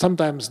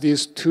 Sometimes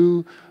these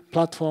two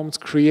platforms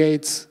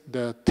creates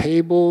the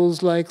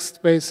tables-like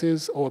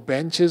spaces or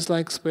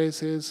benches-like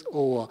spaces,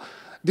 or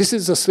this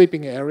is the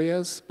sleeping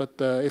areas, but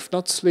if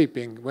not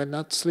sleeping, when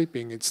not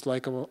sleeping, it's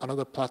like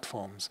another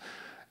platforms.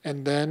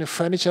 And then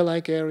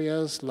furniture-like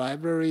areas,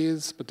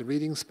 libraries, but the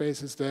reading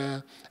space is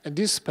there. And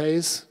this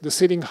space, the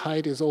sitting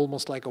height is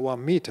almost like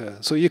 1 meter.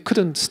 So you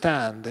couldn't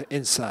stand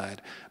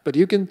inside. But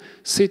you can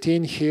sit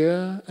in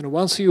here, and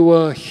once you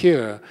are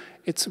here,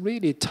 it's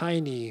really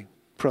tiny,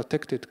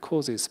 protected,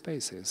 cozy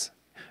spaces,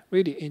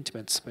 really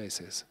intimate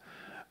spaces.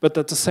 But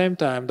at the same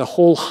time, the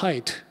whole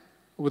height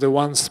of the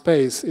one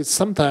space is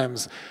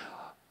sometimes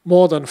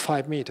more than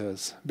 5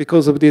 meters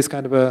because of this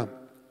kind of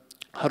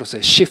how to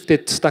say,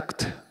 shifted,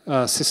 stacked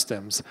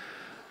systems.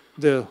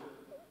 The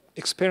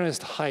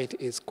experienced height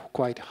is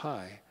quite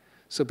high.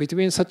 So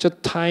between such a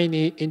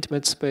tiny,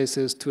 intimate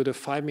spaces to the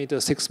 5 meter,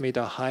 6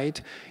 meter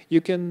height, you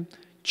can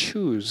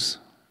choose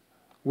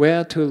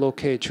where to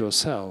locate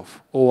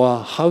yourself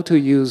or how to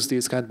use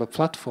these kind of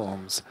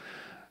platforms,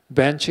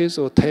 benches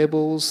or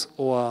tables,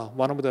 or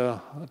one of the,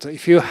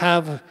 if you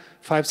have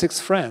 5, 6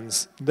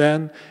 friends,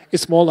 then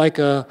it's more like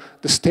the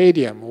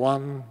stadium,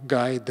 one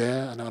guy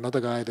there and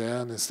another guy there,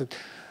 and it's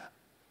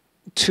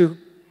to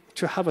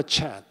have a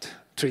chat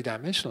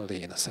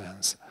three-dimensionally in a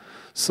sense.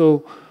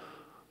 So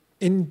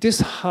in this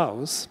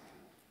house,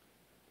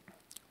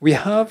 we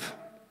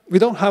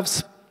don't have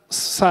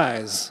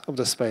size of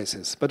the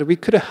spaces, but we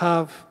could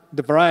have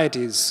the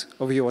varieties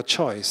of your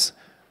choice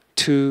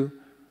to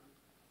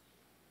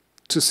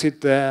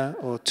sit there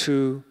or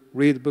to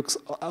read books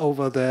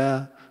over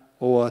there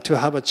or to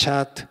have a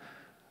chat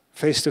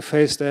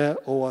face-to-face there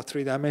or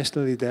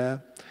three-dimensionally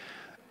there.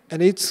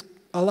 And it's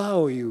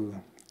allow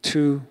you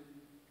to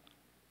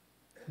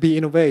be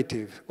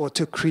innovative or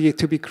to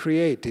be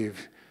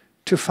creative,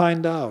 to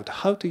find out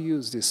how to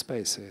use these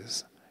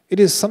spaces. It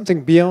is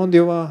something beyond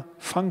your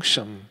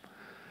function.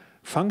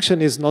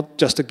 Function is not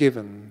just a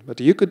given, but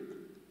you could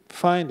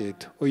find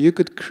it or you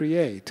could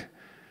create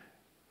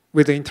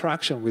with the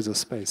interaction with the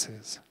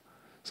spaces.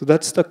 So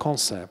that's the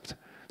concept.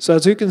 So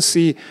as you can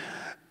see,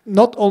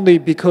 not only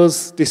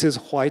because this is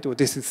white or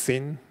this is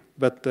thin,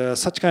 but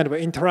such kind of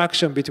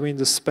interaction between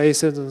the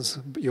spaces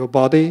and your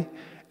body,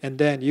 and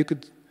then you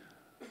could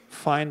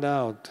find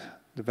out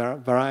the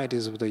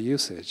varieties of the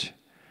usage.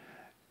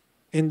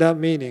 In that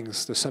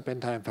meanings, the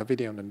Serpentine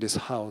Pavilion in this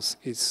house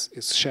is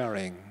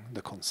sharing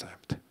the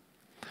concept.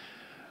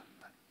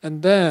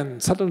 And then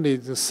suddenly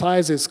the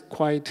size is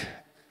quite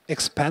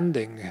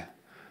expanding,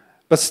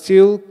 but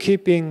still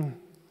keeping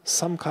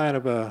some kind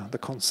of the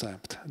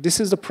concept. This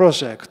is the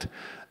project,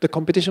 the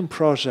competition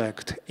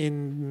project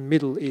in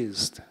Middle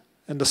East.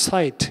 And the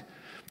site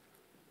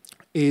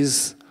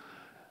is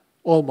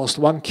almost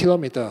 1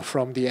 kilometer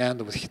from the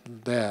end of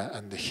there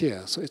and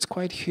here. So it's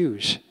quite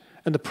huge.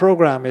 And the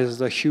program is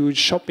the huge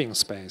shopping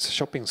space,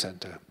 shopping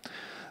center.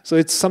 So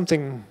it's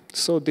something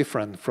so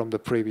different from the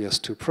previous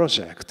 2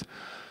 projects.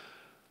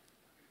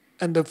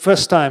 And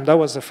that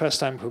was the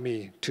first time for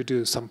me to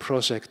do some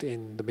project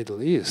in the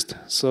Middle East.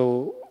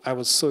 So I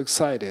was so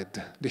excited.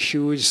 The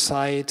huge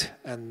site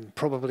and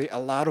probably a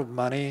lot of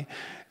money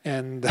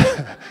and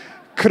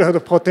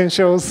crowd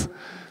potentials.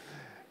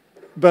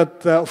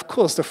 But of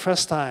course, the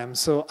first time,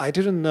 so I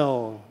didn't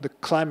know the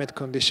climate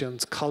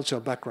conditions, cultural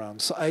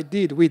background. So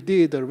we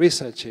did the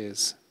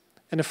researches,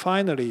 and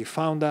finally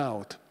found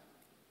out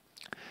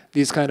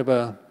these kind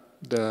of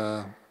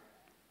the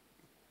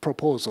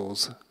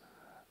proposals,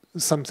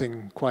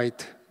 something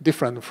quite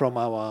different from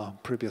our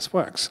previous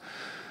works.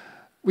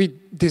 We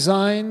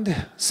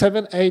designed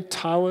 7, 8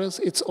 towers.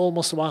 It's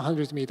almost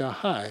 100-meter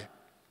high.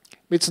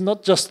 It's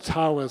not just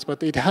towers,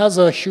 but it has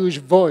a huge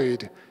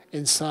void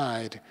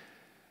inside,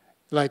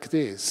 like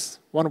this.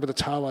 One of the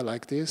tower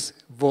like this,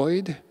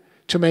 void,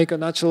 to make a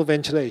natural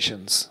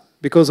ventilations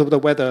because of the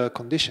weather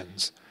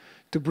conditions,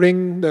 to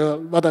bring the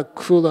rather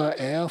cooler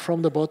air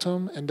from the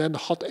bottom, and then the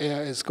hot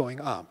air is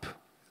going up,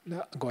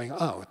 going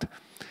out.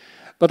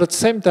 But at the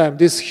same time,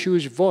 this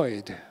huge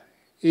void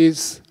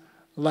is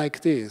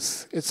like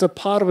this. It's a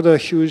part of the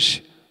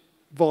huge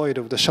void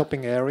of the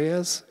shopping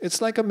areas.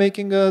 It's like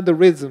making the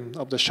rhythm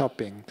of the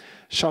shopping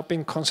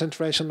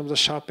concentration of the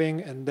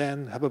shopping, and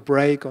then have a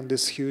break on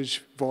this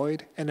huge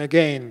void, and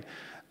again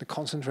the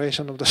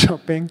concentration of the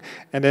shopping,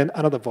 and then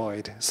another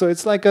void. So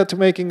it's like to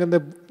making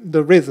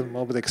the rhythm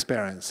of the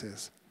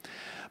experiences.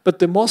 But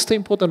the most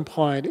important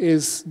point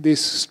is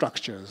these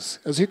structures.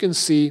 As you can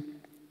see,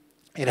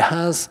 it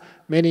has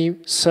many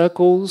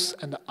circles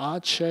and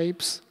arch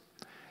shapes.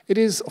 It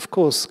is, of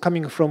course,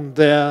 coming from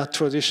their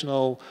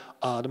traditional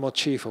the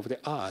motif of the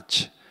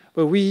arch,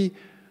 but we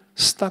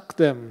stuck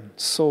them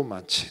so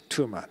much,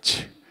 too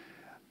much,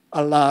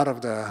 a lot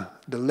of the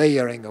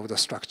layering of the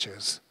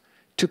structures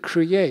to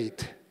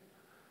create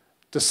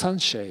the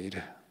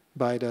sunshade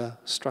by the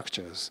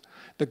structures.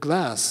 The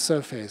glass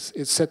surface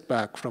is set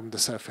back from the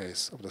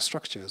surface of the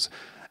structures.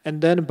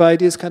 And then by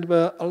this kind of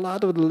a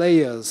lot of the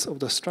layers of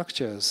the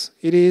structures,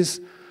 it is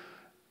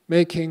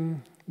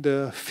making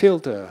the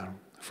filter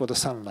for the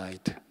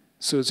sunlight.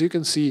 So as you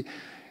can see,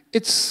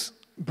 it's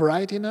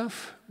bright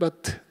enough,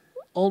 but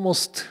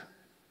almost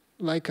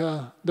like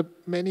the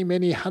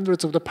many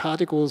hundreds of the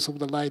particles of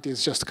the light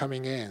is just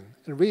coming in,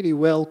 and really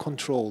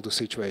well-controlled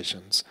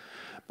situations.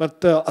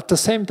 But at the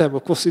same time,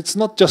 of course, it's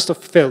not just the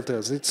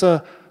filters, it's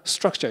a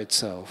structure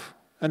itself.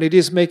 And it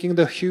is making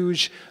the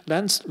huge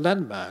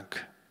landmark,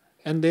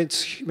 and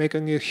it's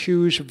making a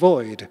huge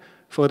void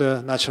for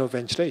the natural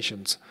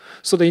ventilations.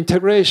 So the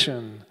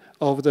integration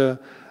of the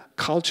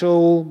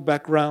cultural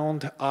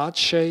background, art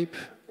shape,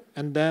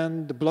 and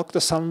then to block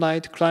the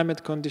sunlight,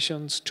 climate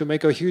conditions, to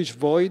make a huge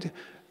void,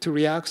 to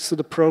react to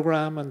the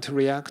program and to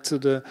react to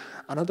the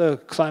another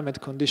climate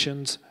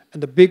conditions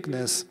and the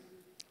bigness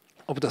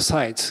of the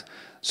sites.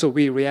 So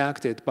we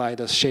reacted by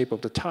the shape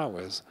of the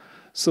towers.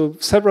 So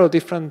several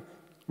different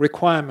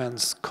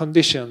requirements,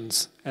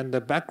 conditions, and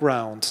the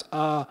backgrounds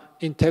are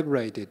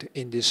integrated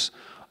in these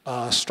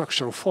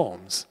structural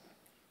forms.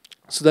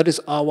 So that is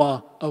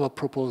our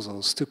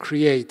proposals, to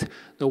create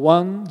the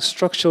one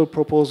structural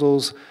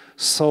proposals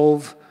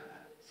solve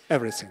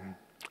everything.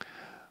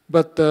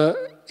 But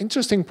the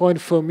interesting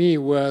point for me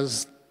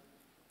was,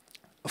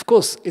 of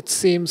course, it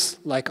seems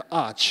like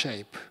arch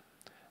shape.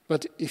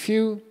 But if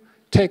you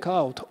take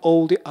out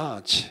all the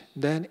arch,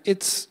 then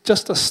it's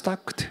just a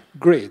stacked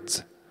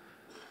grids.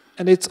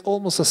 And it's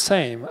almost the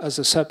same as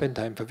the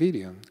Serpentine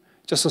Pavilion.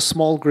 Just a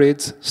small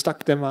grids,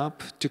 stack them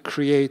up to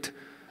create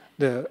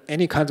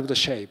any kind of the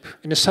shape.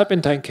 In the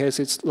Serpentine case,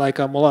 it's like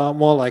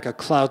more like a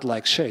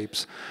cloud-like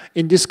shapes.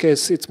 In this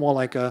case, it's more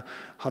like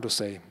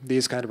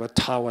these kind of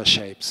tower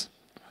shapes.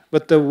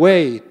 But the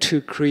way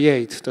to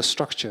create the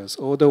structures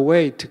or the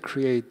way to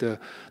create the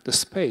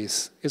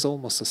space is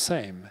almost the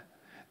same.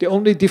 The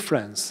only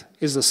difference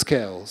is the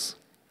scales.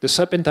 The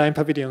Serpentine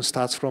Pavilion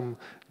starts from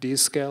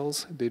these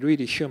scales, the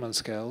really human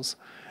scales,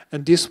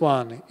 and this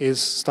one is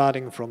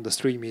starting from the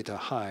 3 meter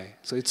high.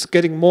 So it's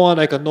getting more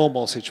like a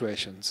normal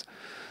situations.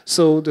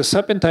 So the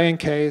Serpentine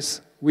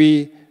case,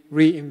 we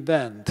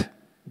reinvent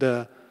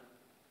the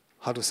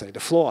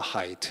floor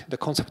height, the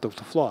concept of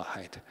the floor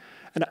height.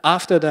 And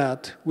after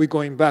that, we're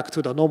going back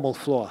to the normal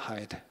floor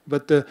height.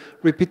 But the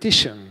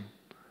repetition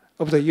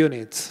of the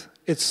units,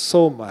 it's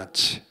so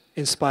much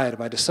inspired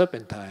by the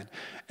Serpentine.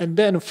 And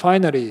then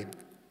finally,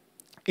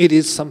 it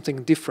is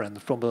something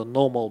different from the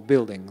normal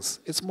buildings.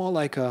 It's more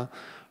like a,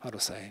 I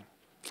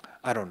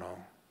don't know.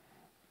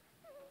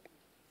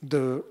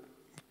 The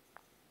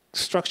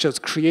structures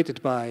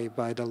created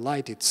by the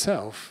light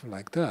itself,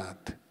 like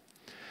that.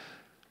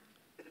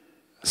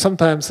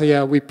 Sometimes,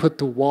 we put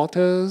the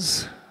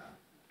waters,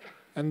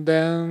 and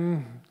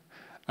then,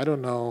 I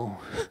don't know,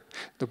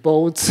 the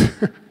boats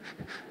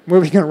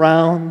moving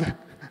around.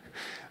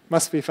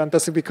 Must be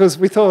fantastic, because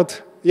we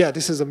thought,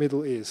 this is the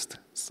Middle East,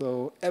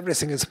 so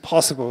everything is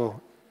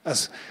possible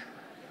as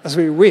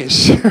we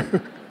wish.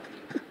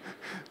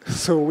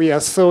 So we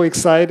are so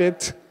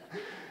excited,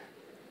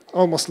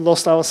 almost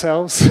lost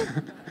ourselves,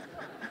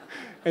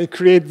 and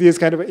create these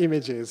kind of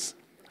images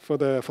for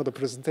the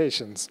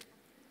presentations.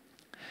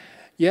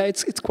 Yeah,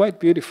 it's quite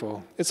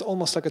beautiful. It's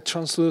almost like a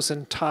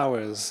translucent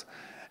towers,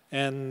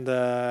 and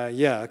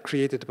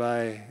created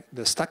by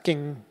the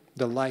stacking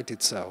the light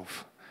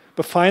itself.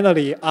 But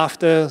finally,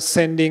 after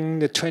sending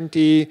the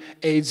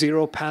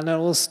 28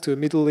 panels to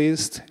Middle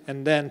East,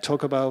 and then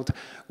talk about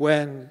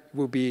when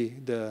will be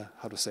the,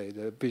 how to say,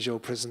 the visual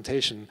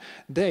presentation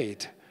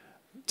date,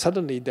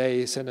 suddenly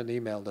they send an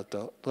email that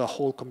the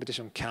whole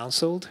competition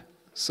canceled.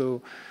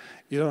 So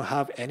you don't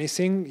have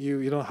anything,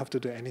 you don't have to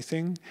do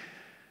anything,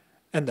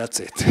 and that's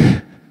it.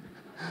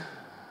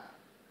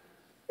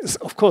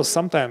 Of course,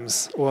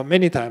 sometimes, or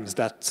many times,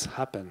 that's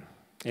happened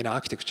in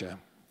architecture.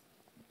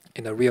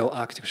 In the real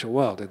architecture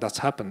world, that's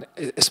happened.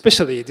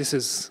 Especially, this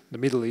is the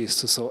Middle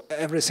East, so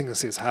everything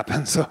has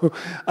happened. So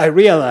I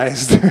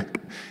realized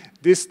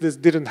this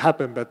didn't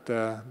happen, but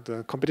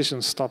the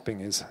competition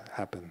stopping is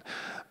happened.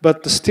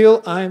 But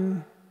still,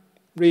 I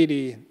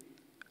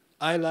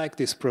like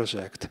this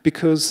project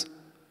because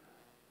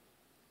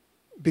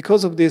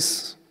of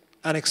these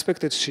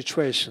unexpected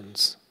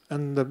situations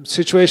and the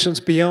situations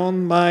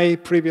beyond my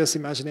previous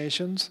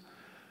imaginations,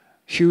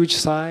 huge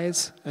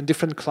size and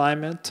different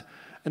climate,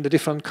 and the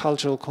different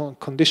cultural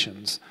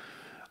conditions.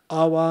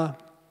 Our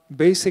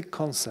basic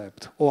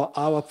concept or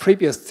our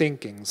previous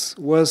thinkings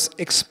was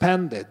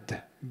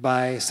expanded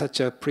by such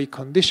a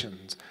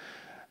preconditions.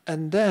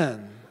 And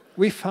then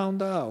we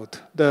found out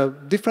the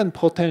different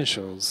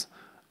potentials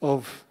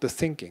of the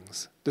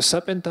thinkings. The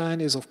Serpentine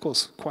is, of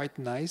course, quite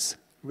nice,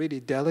 really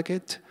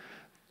delicate,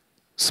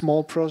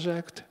 small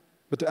project,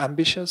 but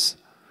ambitious.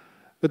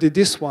 But in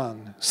this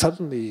one,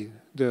 suddenly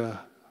the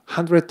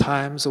 100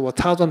 times or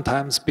 1,000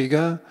 times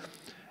bigger,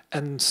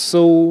 and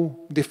so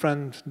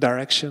different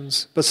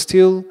directions, but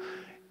still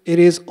it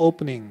is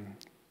opening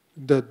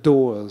the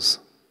doors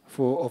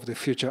of the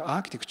future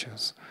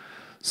architectures.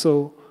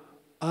 So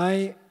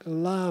I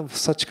love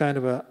such kind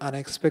of an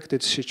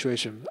unexpected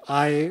situation.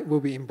 I will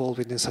be involved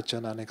in such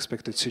an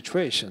unexpected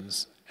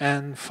situations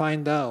and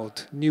find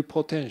out new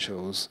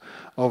potentials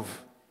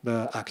of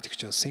the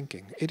architecture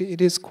thinking. It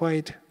is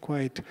quite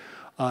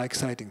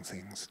exciting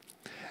things.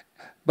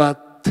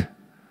 But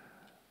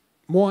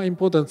more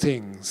important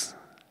things,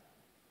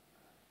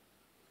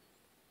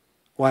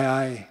 why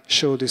I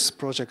show this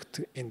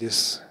project in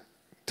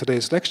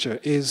today's lecture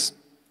is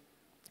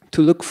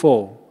to look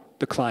for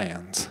the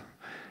clients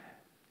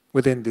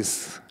within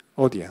this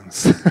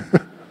audience.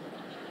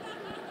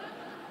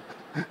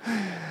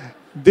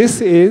 This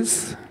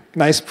is a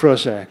nice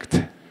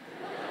project.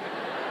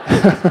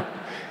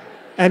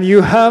 And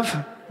you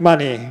have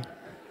money.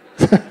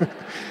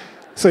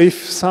 So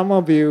if some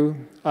of you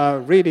are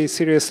really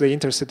seriously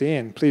interested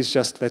in, please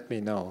just let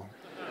me know.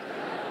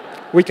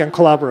 We can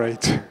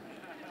collaborate.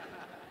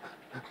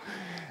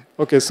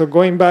 Okay, so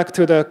going back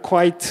to the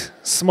quite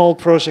small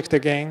project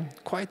again,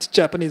 quite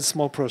Japanese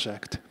small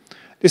project.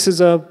 This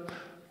is a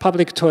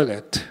public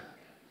toilet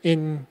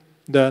in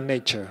the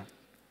nature.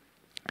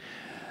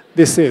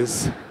 This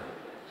is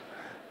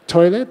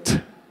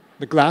toilet,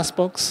 the glass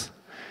box,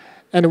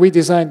 and we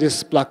designed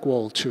this black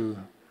wall too.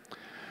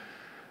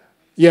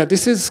 Yeah,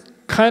 this is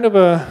kind of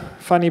a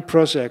funny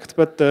project,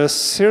 but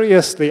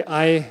seriously,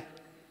 I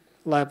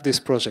love this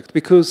project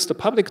because the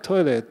public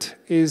toilet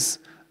is,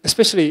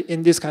 especially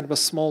in this kind of a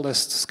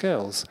smallest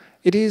scales,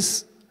 it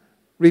is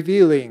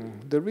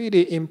revealing the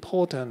really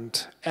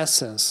important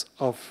essence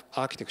of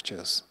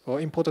architectures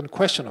or important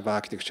question of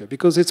architecture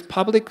because it's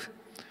public,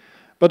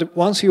 but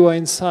once you are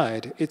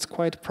inside, it's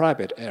quite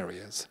private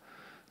areas.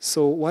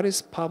 So what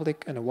is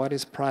public and what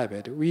is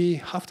private? We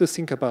have to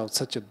think about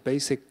such a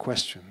basic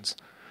questions.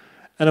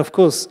 And of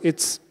course,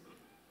 it's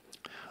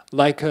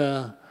like,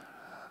 the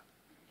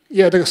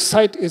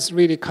site is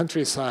really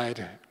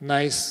countryside,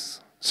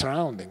 nice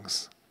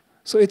surroundings.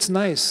 So it's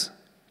nice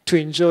to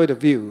enjoy the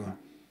view.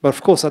 But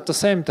of course, at the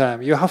same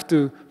time, you have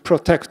to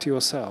protect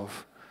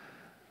yourself.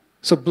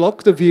 So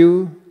block the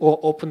view or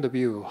open the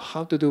view,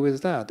 how to do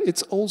with that?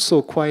 It's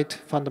also quite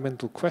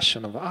fundamental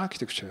question of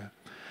architecture.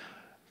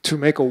 To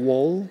make a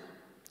wall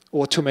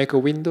or to make a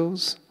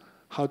windows,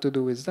 how to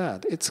do with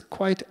that? It's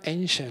quite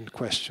ancient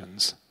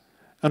questions.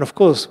 And of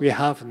course, we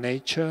have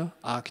nature,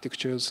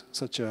 architectures,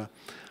 such a,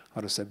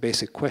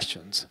 basic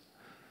questions.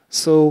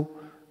 So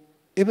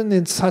even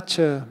in such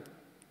a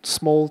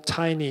small,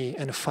 tiny,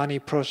 and funny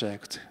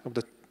project of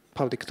the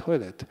public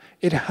toilet,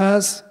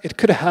 it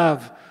could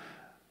have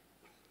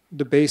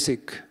the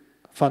basic,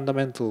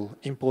 fundamental,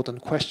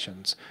 important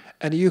questions,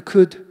 and you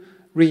could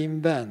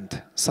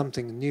reinvent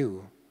something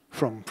new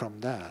from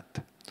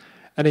that.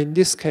 And in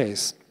this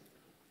case,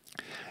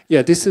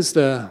 this is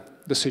the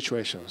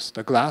situations,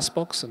 the glass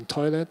box and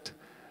toilet,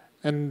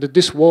 and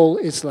this wall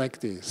is like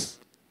this,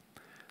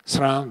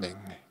 surrounding.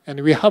 And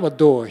we have a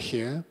door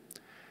here,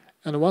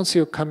 and once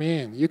you come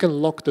in, you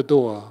can lock the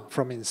door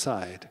from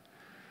inside.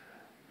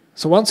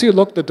 So once you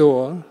lock the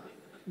door,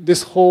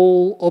 this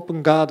whole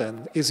open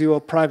garden is your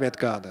private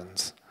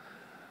gardens.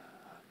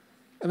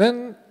 And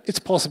then it's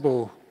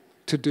possible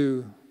to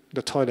do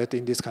the toilet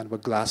in this kind of a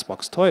glass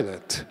box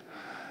toilet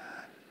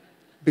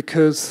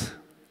because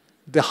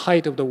the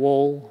height of the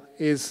wall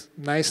is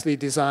nicely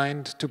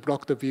designed to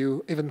block the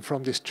view even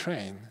from this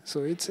train.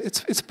 So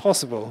it's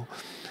possible.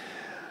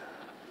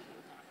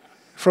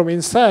 From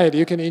inside,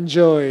 you can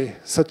enjoy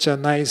such a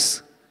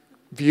nice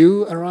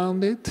view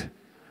around it,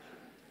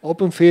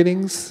 open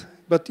feelings,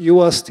 but you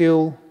are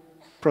still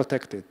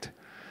protected.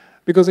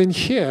 Because in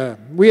here,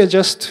 we are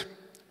just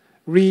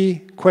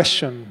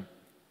re-question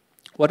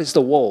what is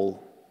the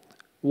wall.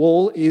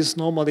 Wall is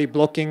normally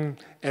blocking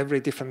every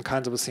different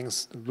kinds of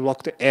things,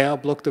 block the air,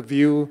 block the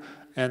view,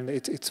 and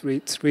it's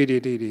really,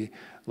 really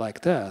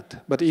like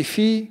that. But if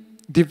we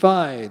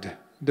divide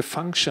the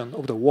function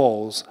of the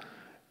walls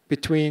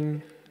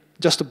between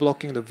just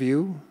blocking the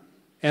view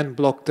and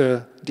block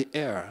the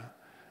air,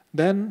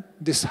 then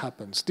this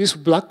happens. This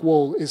black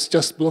wall is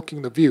just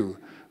blocking the view,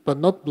 but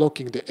not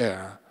blocking the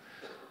air.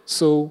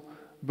 So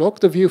block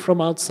the view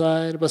from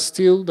outside, but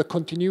still the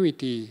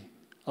continuity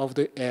of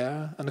the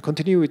air and the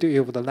continuity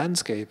of the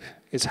landscape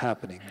is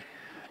happening.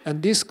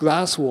 And this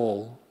glass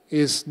wall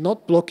is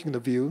not blocking the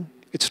view,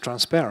 it's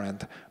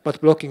transparent,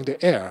 but blocking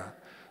the air.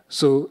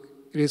 So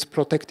it is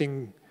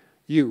protecting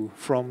you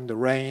from the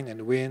rain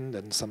and wind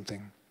and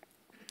something.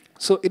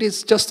 So it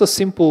is just a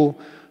simple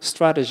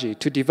strategy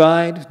to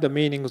divide the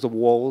meaning of the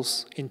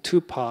walls in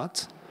two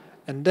parts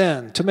and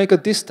then to make a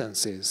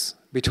distances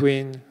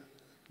between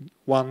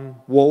one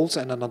walls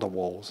and another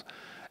walls.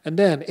 And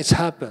then it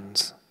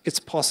happens, it's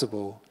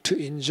possible to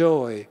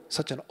enjoy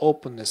such an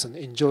openness and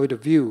enjoy the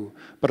view,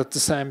 but at the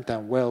same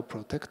time well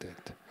protected.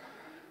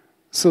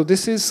 So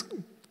this is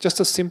just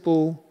a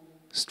simple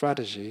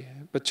strategy,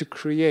 but to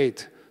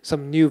create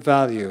some new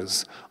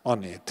values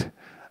on it.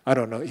 I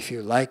don't know if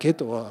you like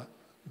it or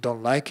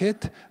don't like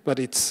it, but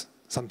it's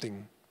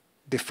something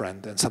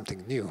different and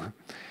something new.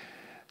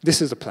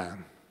 This is the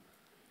plan.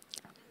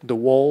 The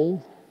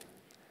wall,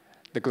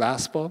 the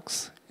glass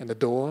box, and the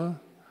door,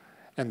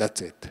 and that's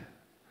it.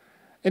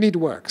 And it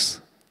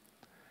works.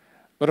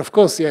 But of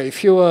course, yeah,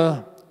 if you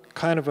are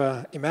kind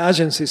of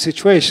emergency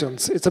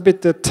situations, it's a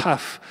bit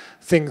tough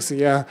things.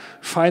 Yeah,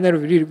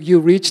 finally you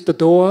reach the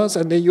doors,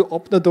 and then you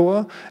open the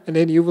door, and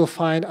then you will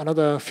find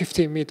another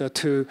 15 meters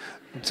to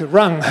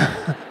run.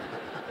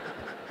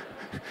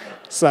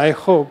 So I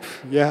hope,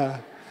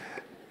 yeah,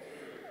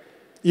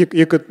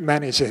 you could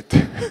manage it.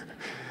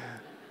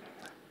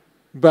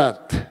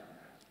 But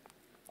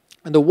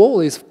and the wall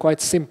is quite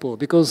simple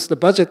because the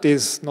budget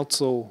is not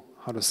so,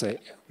 how to say,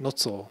 not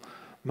so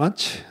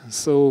much.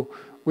 So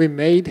we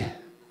made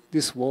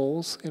these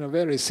walls in a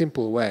very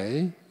simple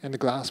way and the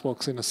glass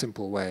box in a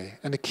simple way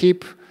and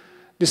keep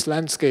these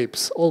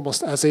landscapes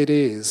almost as it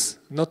is,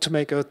 not to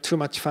make too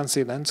much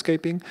fancy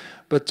landscaping,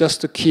 but just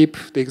to keep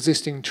the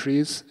existing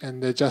trees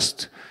and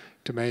just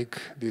to make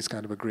this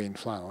kind of a green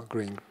flower,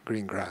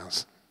 green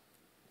grass.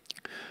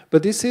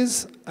 But this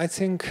is, I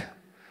think,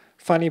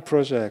 funny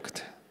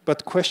project,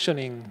 but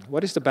questioning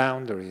what is the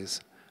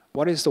boundaries,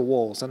 what is the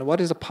walls, and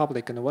what is the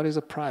public, and what is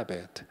the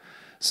private.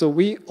 So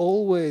we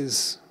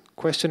always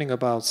questioning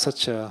about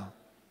such a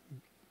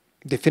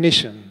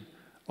definition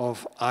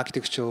of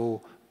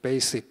architectural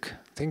basic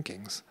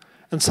thinkings.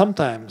 And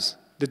sometimes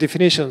the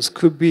definitions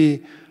could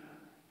be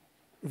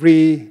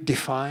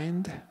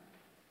redefined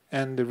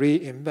and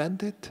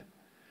reinvented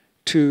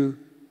to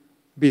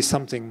be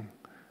something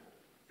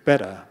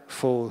better,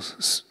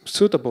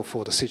 suitable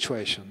for the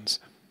situations.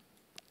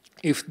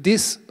 If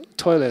this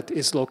toilet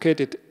is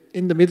located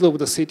in the middle of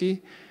the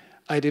city,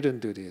 I didn't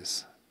do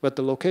this. But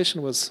the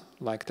location was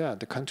like that,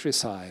 the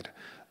countryside.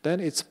 Then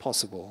it's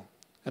possible.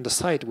 And the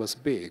site was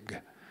big.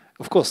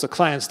 Of course, the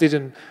clients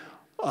didn't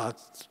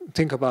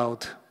think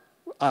about,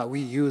 we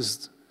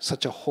used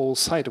such a whole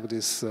site of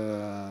this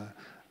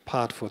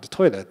part for the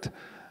toilet.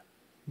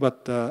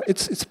 But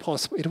it's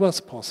possible. It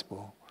was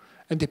possible.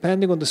 And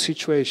depending on the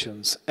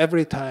situations,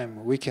 every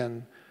time we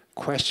can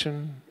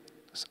question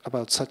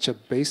about such a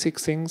basic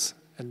things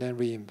and then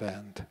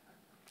reinvent.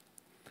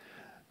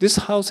 This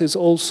house is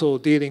also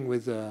dealing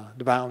with the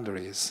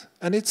boundaries.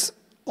 And it's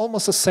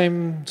almost the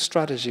same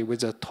strategy with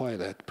the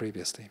toilet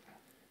previously.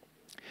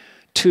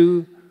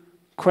 To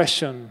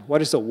question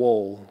what is the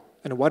wall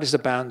and what is the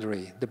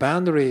boundary. The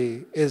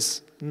boundary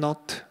is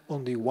not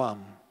only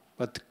one,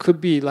 but could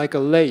be like a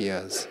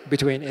layers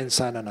between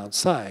inside and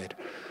outside.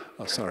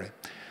 Oh, sorry.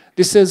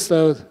 This is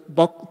the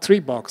three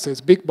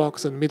boxes, big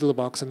box and middle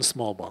box and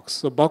small box.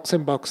 So box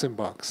and box and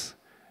box,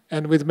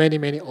 and with many,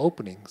 many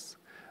openings.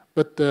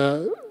 But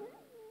the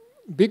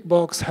big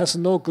box has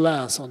no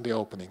glass on the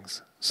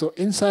openings. So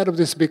inside of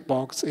this big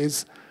box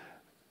is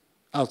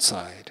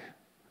outside.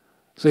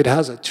 So it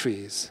has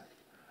trees.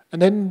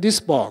 And then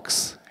this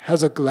box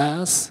has a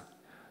glass,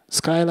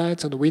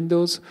 skylights and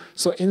windows.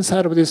 So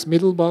inside of this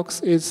middle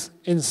box is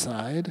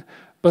inside,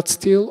 but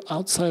still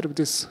outside of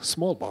this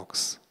small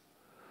box.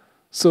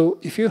 So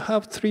if you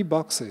have three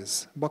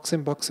boxes, box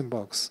and box and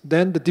box,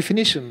 then the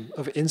definition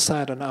of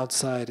inside and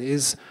outside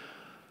is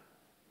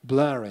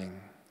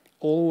blurring.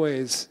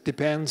 Always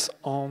depends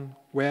on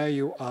where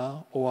you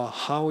are or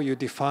how you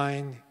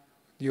define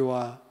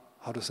your,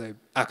 how to say,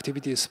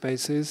 activity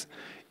spaces.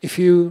 If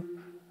you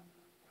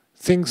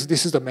think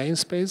this is the main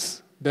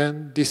space,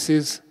 then this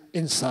is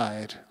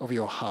inside of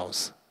your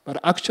house. But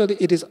actually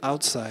it is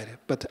outside,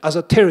 but as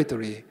a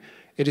territory,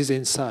 it is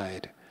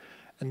inside.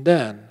 And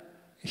then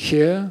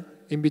here,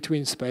 in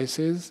between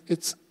spaces,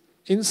 it's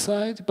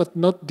inside, but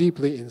not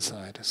deeply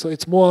inside. So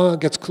it's more,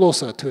 gets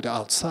closer to the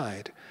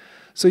outside.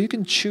 So you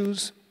can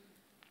choose,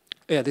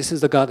 yeah, this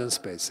is the garden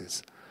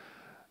spaces.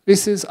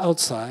 This is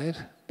outside,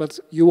 but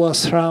you are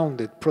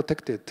surrounded,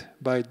 protected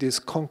by this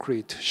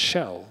concrete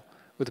shell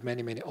with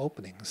many, many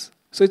openings.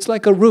 So it's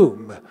like a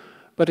room,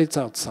 but it's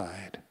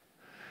outside.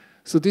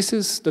 So this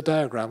is the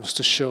diagrams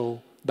to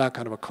show that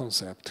kind of a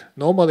concept.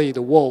 Normally,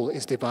 the wall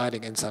is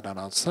dividing inside and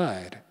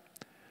outside.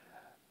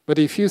 But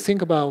if you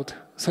think about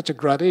such a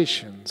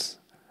gradations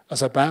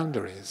as a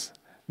boundaries,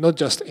 not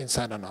just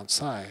inside and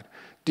outside,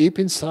 deep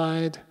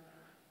inside,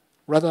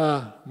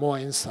 rather more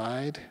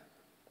inside,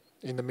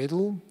 in the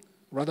middle,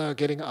 rather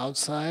getting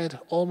outside,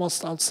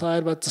 almost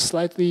outside, but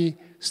slightly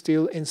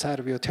still inside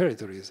of your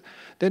territories,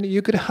 then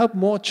you could have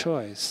more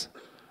choice,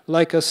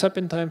 like a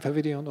Serpentine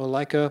Pavilion or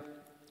like a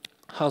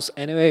house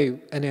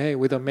anyway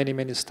with many,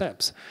 many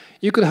steps.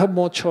 You could have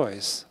more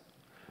choice,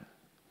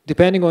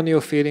 depending on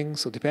your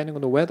feelings, or depending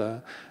on the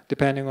weather,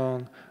 depending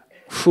on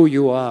who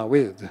you are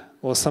with,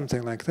 or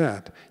something like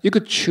that. You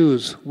could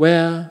choose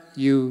where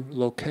you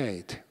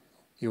locate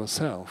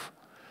yourself.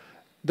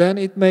 Then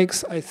it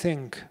makes, I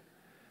think,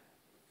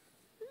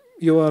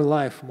 your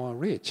life more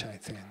rich, I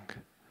think.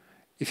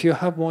 If you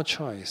have more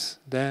choice,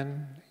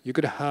 then you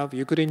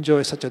could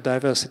enjoy such a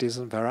diversities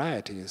and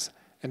varieties,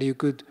 and you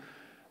could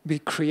be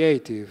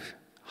creative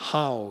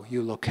how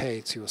you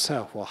locate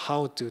yourself or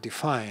how to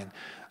define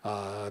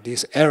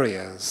these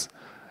areas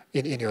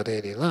in your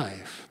daily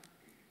life.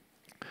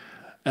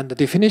 And the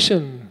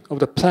definition of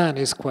the plan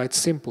is quite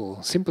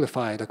simple,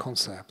 simplify the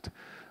concept.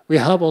 We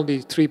have only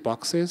 3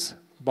 boxes,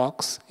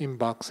 box, in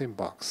box, in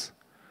box.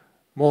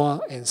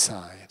 More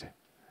inside.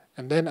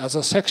 And then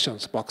other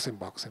sections, box, in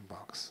box, in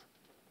box.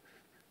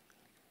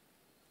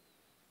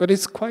 But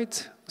it's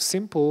quite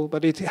simple,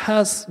 but it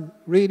has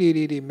really,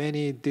 really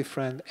many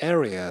different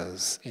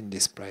areas in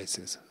these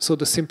places. So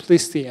the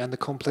simplicity and the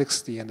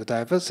complexity and the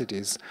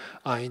diversities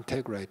are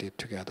integrated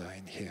together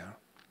in here.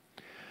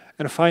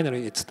 And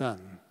finally, it's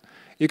done.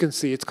 You can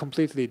see it's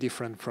completely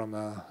different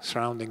from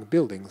surrounding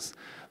buildings,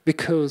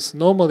 because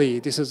normally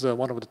this is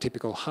one of the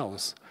typical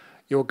house.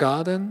 Your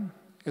garden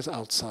is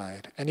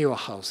outside and your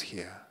house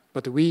here.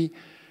 But we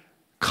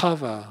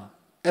cover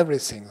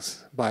everything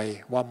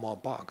by one more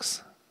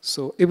box.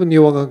 So even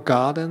your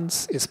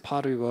gardens is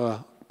part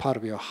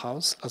of your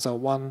house as a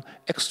one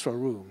extra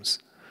rooms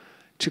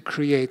to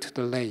create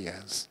the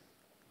layers.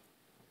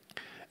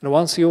 And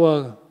once you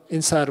are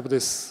inside of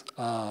this,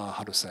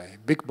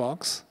 big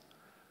box,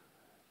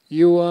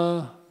 you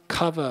are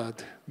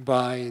covered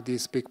by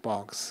this big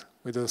box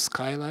with the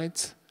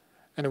skylights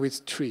and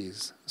with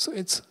trees. So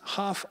it's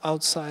half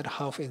outside,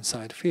 half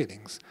inside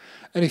feelings.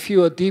 And if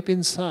you are deep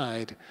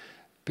inside,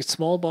 a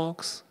small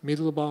box,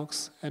 middle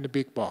box, and a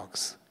big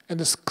box, and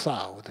this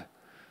cloud.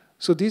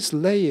 So this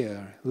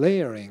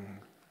layering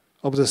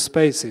of the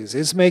spaces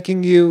is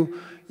making you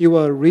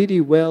are really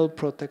well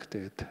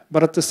protected,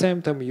 but at the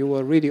same time you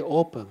are really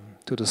open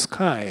to the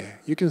sky.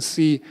 You can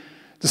see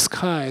the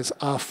skies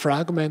are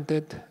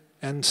fragmented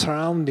and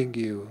surrounding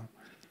you.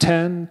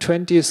 10,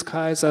 20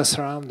 skies are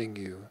surrounding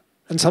you.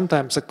 And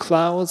sometimes the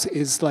clouds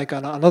is like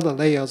another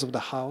layers of the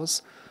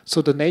house,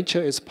 so the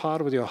nature is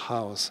part of your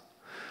house.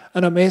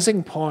 An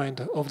amazing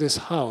point of this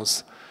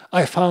house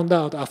I found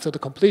out after the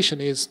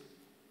completion is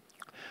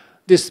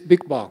this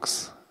big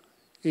box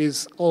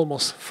is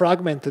almost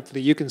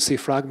fragmentedly, you can see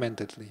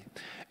fragmentedly.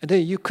 And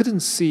then you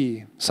couldn't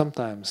see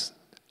sometimes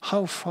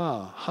how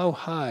far, how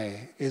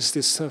high is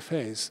this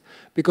surface,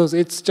 because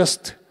it's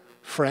just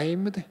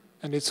framed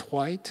and it's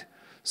white,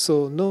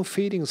 so no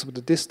feelings of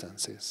the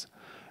distances.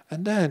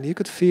 And then you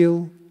could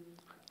feel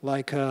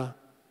like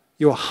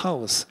your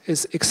house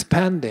is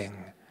expanding.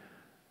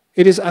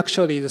 It is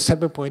actually the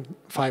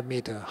 7.5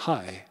 meter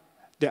high,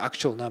 the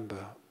actual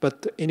number.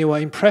 But in your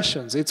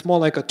impressions, it's more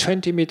like a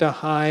 20 meter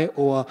high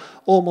or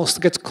almost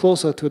gets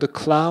closer to the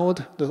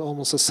cloud,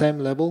 almost the same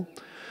level.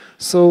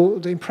 So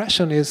the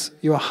impression is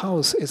your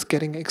house is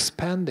getting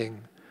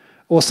expanding,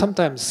 or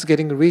sometimes it's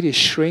getting really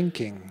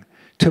shrinking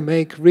to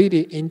make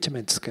really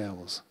intimate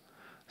scales.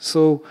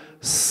 So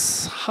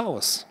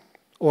house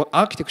or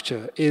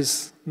architecture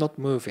is not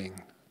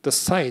moving. The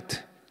size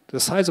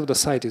of the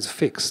site is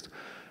fixed.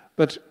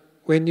 But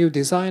when you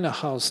design a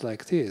house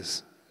like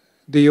this,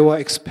 your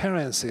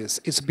experiences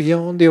is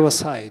beyond your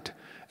sight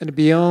and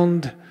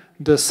beyond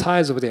the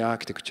size of the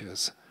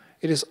architectures.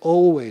 It is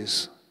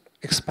always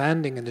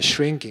expanding and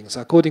shrinking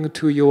according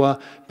to your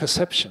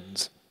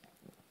perceptions.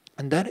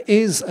 And that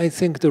is, I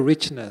think, the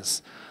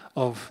richness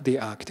of the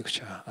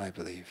architecture, I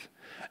believe.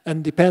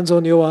 And depends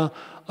on your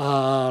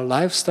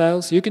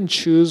lifestyles. You can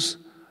choose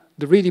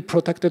the really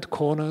protected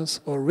corners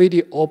or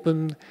really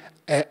open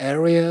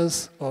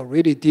areas or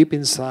really deep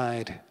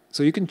inside.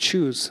 So you can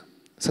choose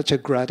such a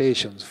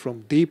gradations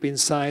from deep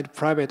inside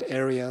private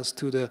areas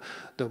to the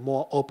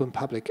more open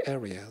public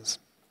areas.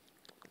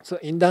 So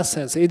in that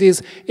sense,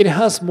 it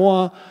has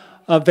more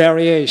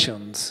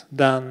variations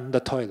than the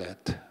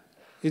toilet.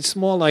 It's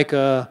more like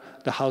the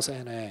house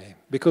NA,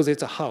 because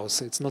it's a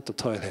house, it's not a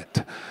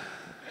toilet.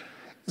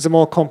 It's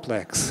more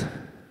complex.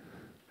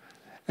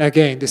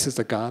 Again, this is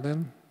the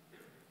garden.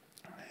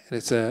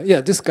 It's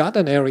this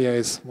garden area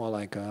is more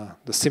like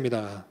the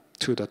similar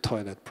to the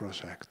toilet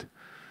project.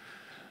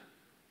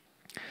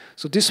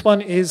 So this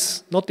one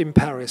is not in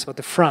Paris, but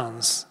in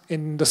France,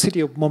 in the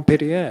city of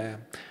Montpellier.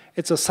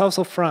 It's the south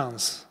of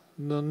France.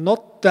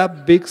 Not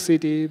that big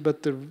city,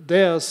 but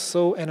they are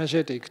so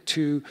energetic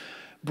to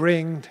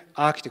bring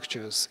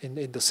architectures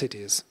in the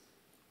cities.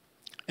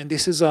 And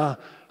this is a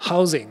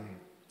housing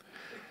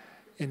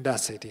in that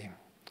city.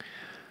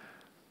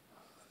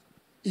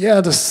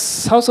 Yeah, the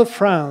south of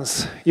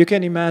France, you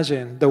can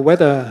imagine the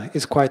weather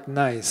is quite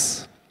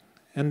nice.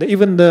 And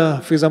even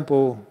for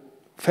example,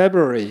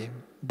 February,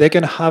 they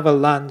can have a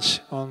lunch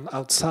on the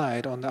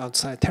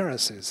outside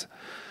terraces.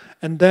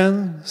 And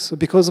then, so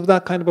because of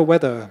that kind of a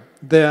weather,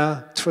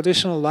 their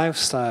traditional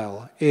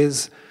lifestyle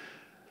is,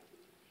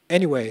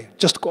 anyway,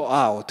 just go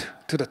out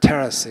to the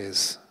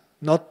terraces,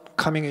 not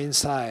coming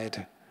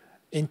inside.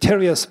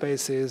 Interior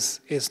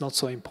spaces is not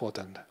so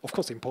important. Of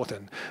course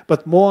important,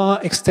 but more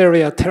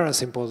exterior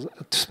terrace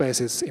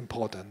space is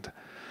important.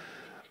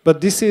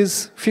 But this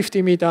is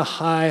 50-meter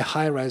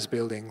high-rise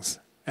buildings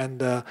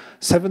and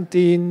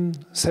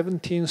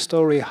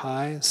 17-story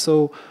high.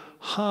 So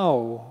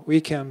how we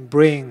can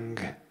bring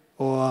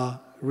or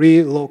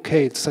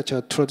relocate such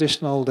a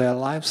traditional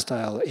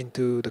lifestyle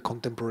into the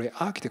contemporary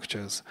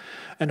architectures?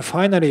 And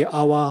finally,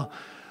 our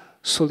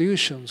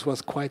solutions was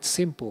quite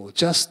simple,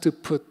 just to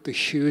put the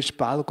huge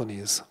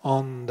balconies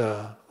on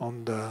the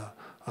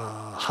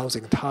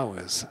housing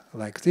towers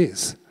like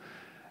this.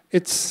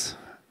 It's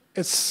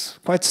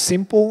quite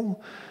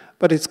simple,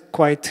 but it's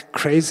quite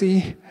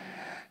crazy,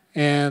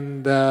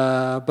 and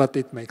but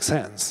it makes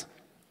sense.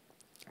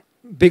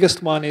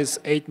 Biggest one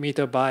is 8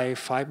 meter by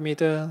 5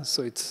 meter,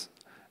 so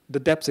the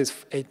depth is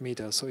 8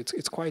 meters, so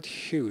it's quite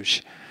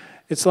huge.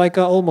 It's like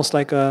almost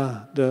like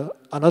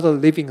another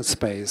living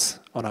space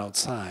on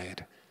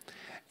outside.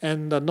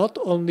 And not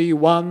only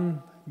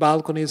one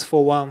balconies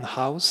for one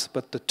house,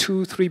 but the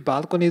 2-3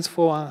 balconies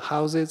for one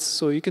houses.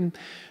 So you can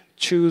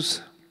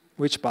choose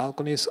which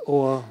balconies,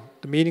 or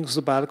the meaning of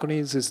the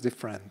balconies is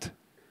different.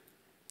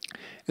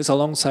 It's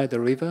alongside the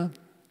river.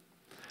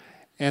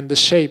 And the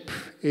shape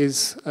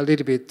is a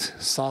little bit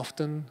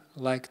softened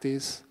like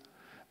this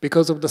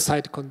because of the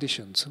site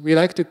conditions. We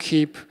like to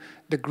keep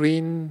the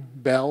green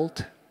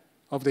belt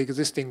of the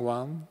existing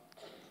one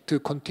to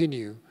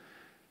continue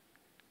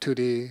to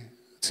the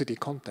city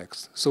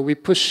context. So we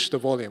push the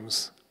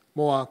volumes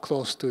more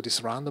close to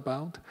this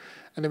roundabout,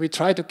 and we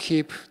try to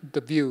keep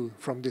the view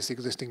from these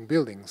existing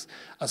buildings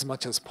as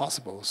much as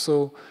possible.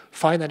 So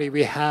finally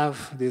we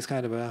have these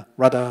kind of a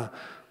rather,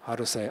 I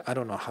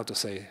don't know how to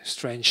say,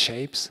 strange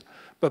shapes.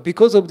 But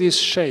because of these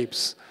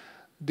shapes,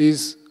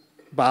 these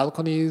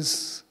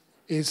balconies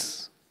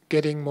is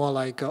getting more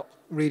like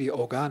really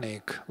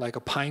organic, like a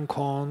pine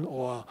cone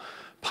or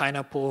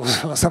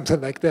pineapples or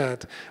something like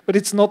that. But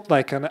it's not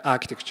like an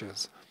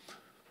architectures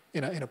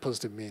in a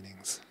positive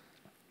meanings.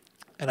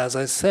 And as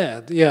I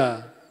said,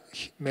 yeah,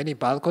 many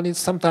balconies.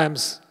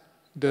 Sometimes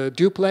the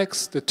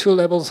duplex, the 2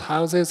 levels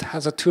houses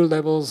has a 2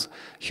 levels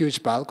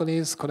huge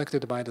balconies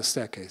connected by the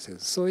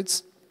staircases. So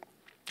it's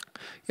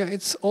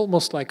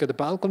almost like the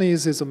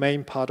balconies is the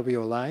main part of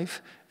your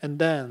life, and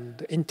then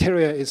the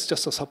interior is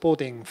just a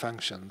supporting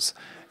functions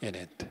in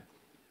it.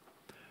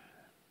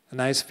 A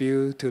nice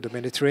view to the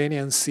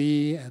Mediterranean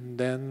Sea, and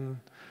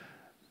then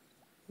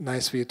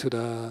nice view to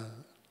the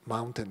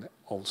mountain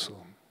also.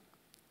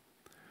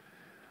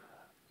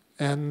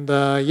 And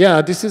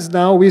this is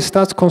now, we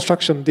start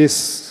construction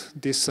this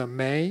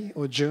May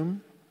or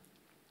June.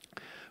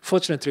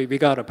 Fortunately, we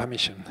got a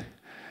permission.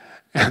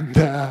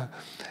 And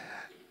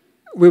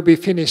will be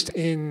finished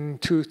in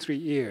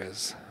 2-3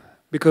 years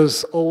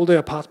because all the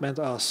apartments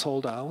are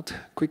sold out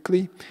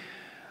quickly.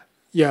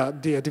 Yeah,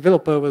 the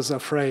developer was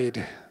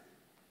afraid.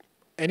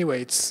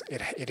 Anyway,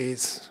 it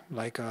is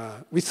like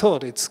we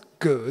thought it's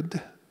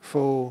good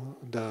for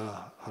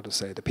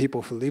the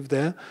people who live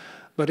there,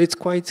 but it's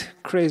quite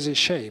crazy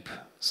shape.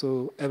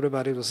 So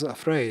everybody was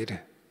afraid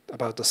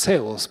about the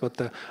sales,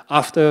 but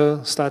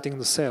after starting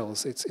the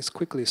sales, it's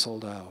quickly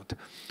sold out.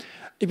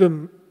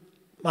 Even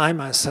I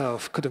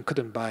myself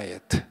couldn't buy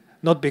it,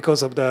 not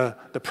because of the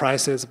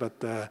prices, but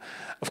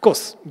of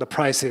course the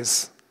price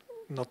is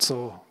not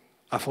so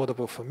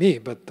affordable for me.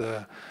 But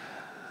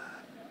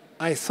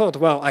I thought,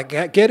 well, I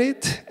get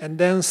it and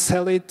then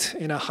sell it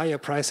in a higher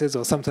prices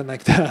or something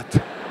like that.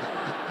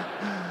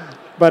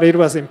 But it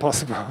was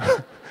impossible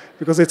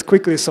because it's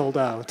quickly sold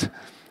out.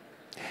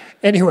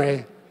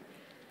 Anyway,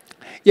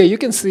 yeah, you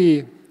can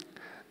see,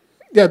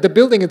 yeah, the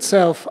building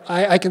itself.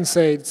 I can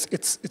say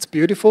it's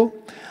beautiful.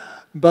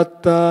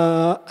 But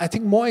I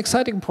think more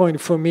exciting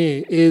point for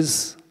me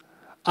is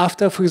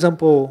after, for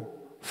example,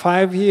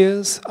 5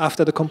 years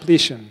after the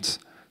completions,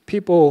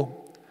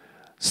 people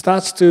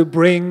start to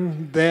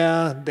bring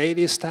their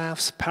daily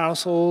staffs,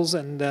 parasols,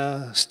 and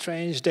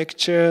strange deck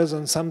chairs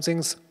and some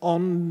things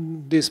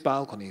on these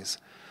balconies.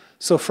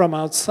 So from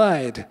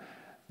outside,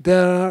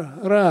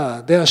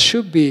 there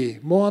should be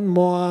more and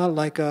more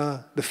like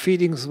the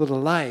feelings of the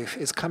life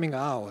is coming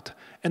out.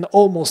 and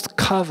almost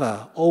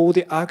cover all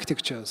the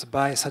architectures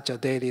by such a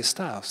daily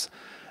staffs.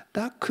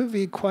 That could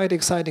be quite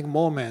exciting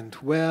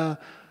moment where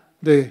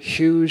the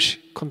huge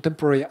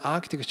contemporary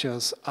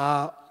architectures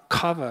are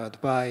covered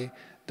by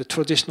the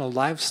traditional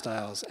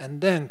lifestyles, and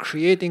then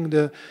creating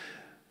the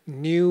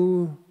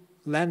new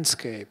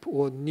landscape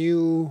or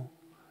new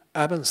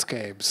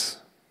urbanscapes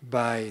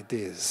by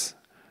this.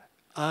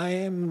 I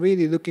am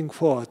really looking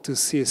forward to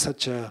see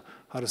such a,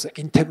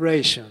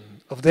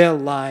 integration of their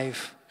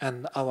life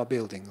and our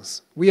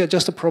buildings. We are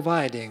just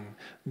providing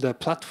the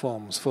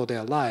platforms for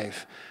their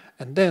life,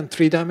 and then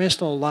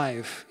three-dimensional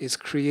life is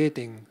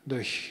creating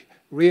the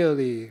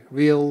really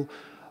real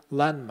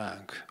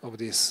landmark of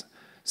this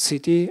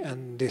city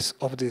and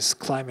of this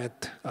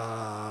climate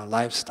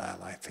lifestyle,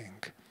 I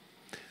think.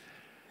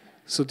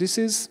 So this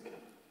is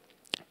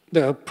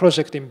the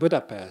project in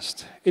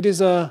Budapest. It is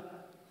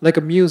like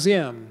a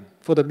museum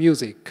for the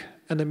music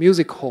and the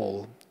music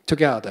hall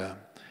together,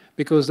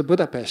 because the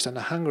Budapest and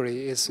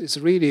Hungary is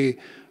really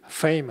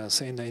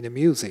famous in the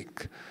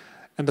music.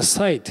 And the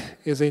site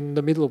is in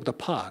the middle of the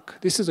park.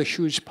 This is a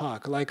huge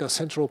park, like a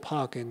central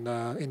park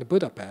in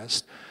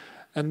Budapest.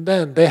 And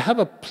then they have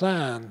a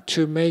plan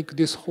to make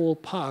this whole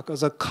park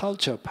as a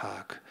culture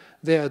park.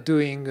 They are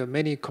doing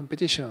many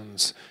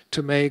competitions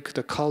to make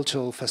the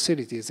cultural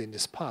facilities in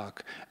this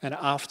park. And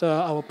after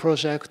our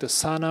project, the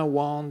Sana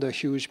won the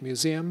huge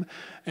museum,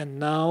 and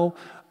now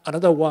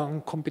another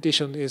one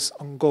competition is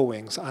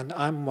ongoing, and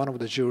I'm one of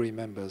the jury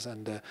members,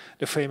 and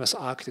the famous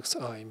architects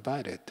are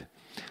invited.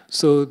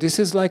 So this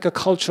is like a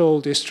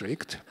cultural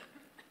district,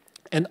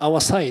 and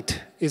our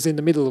site is in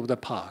the middle of the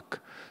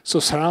park, so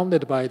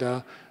surrounded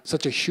by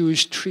such a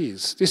huge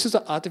trees. This is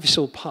an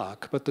artificial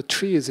park, but the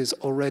trees is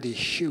already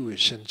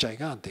huge and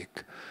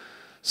gigantic.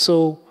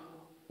 So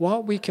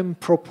what we can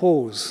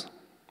propose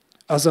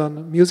as a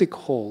music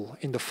hall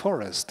in the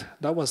forest,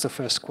 that was the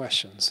first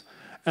questions.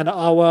 And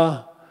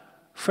our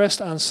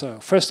first answer,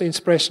 first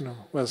inspiration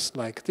was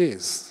like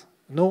this: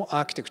 no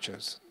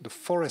architectures. The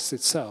forest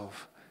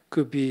itself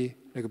could be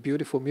like a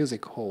beautiful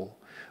music hall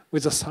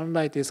with the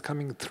sunlight is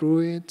coming through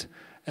it,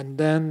 and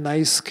then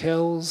nice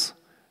scales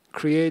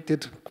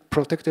created,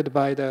 protected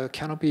by the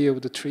canopy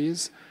of the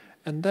trees.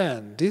 And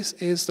then this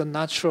is the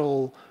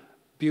natural,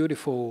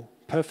 beautiful,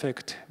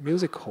 perfect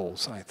music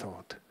halls, I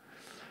thought.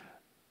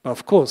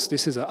 Of course,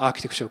 this is an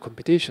architectural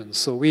competition,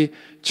 so we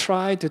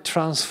try to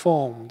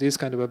transform these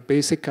kind of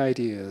basic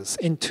ideas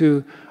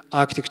into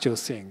architectural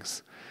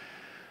things.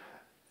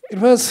 It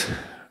was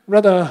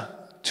rather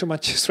too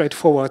much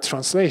straightforward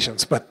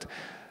translations, but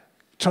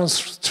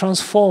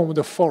transform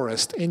the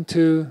forest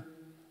into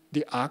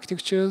the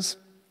architectures.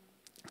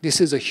 This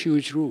is a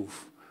huge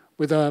roof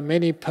with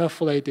many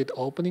perforated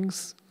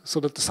openings so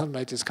that the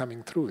sunlight is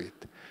coming through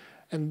it.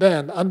 And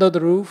then under the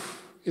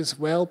roof is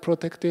well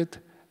protected,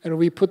 and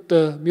we put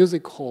the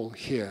music hall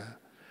here,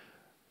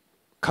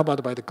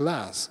 covered by the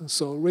glass,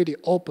 so really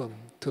open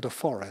to the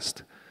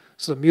forest.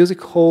 So the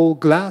music hall,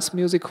 glass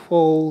music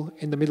hall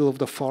in the middle of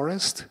the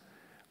forest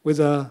with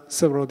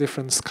several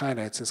different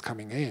skylights is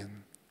coming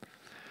in.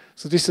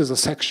 So this is a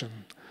section.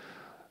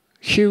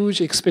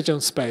 Huge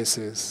exhibition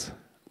spaces.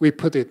 We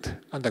put it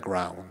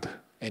underground.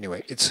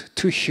 Anyway, it's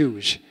too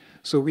huge,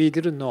 so we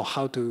didn't know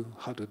how to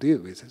deal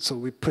with it. So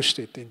we pushed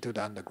it into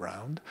the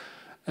underground.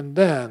 And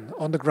then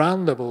on the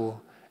ground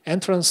level,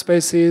 entrance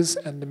spaces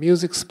and the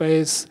music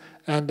space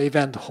and the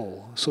event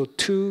hall. So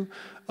two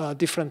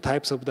different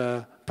types of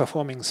the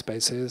performing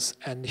spaces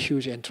and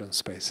huge entrance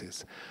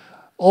spaces.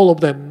 All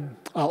of them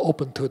are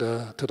open to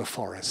the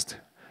forest.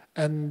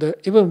 And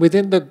even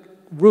within the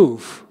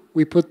roof,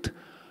 we put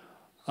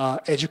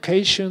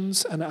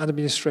educations and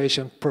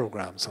administration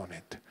programs on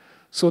it.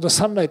 So the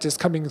sunlight is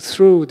coming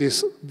through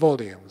these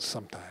volumes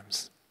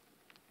sometimes.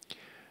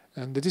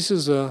 And this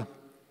is the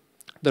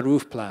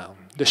roof plan.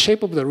 The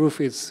shape of the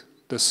roof is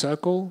the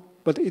circle,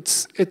 but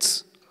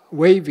it's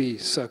wavy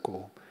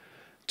circle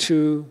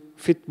to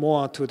fit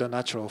more to the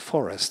natural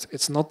forest.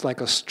 It's not like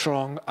a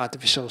strong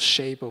artificial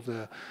shape of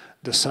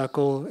the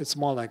circle. It's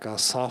more like a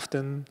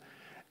softened.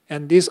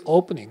 And these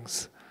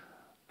openings,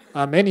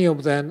 many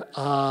of them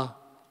are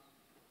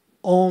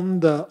on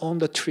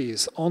the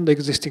trees, on the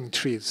existing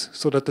trees,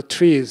 so that the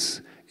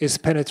trees is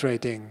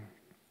penetrating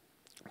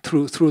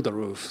through the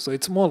roof. So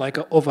it's more like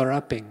an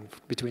overlapping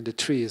between the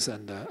trees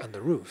and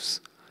the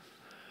roofs.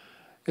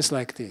 It's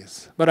like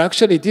this. But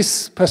actually,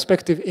 this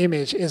perspective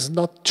image is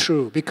not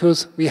true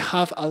because we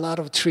have a lot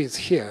of trees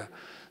here.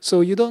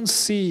 So you don't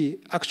see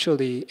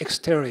actually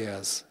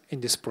exteriors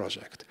in this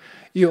project.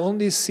 You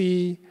only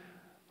see,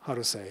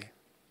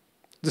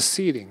 the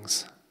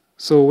ceilings.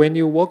 So when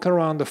you walk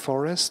around the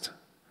forest,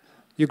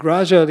 you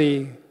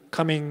gradually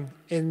coming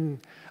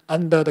in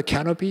under the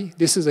canopy.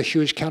 This is a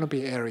huge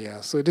canopy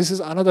area. So this is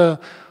another,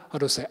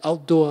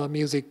 outdoor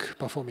music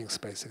performing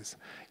spaces.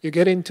 You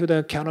get into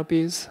the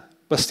canopies,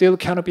 but still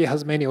canopy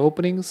has many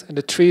openings, and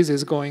the trees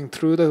is going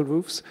through the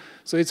roofs.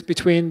 So it's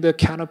between the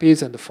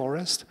canopies and the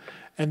forest.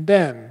 And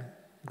then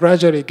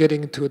gradually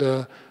getting to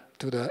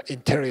the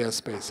interior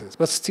spaces.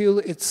 But still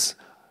it's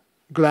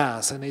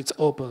glass and it's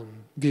open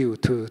view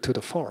to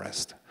the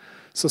forest.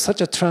 So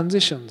such a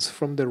transitions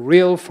from the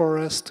real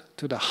forest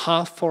to the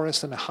half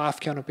forest and the half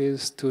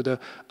canopies to the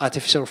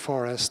artificial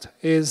forest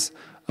is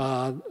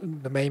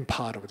the main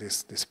part of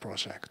this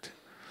project.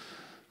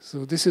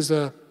 So this is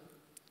the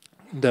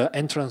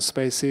entrance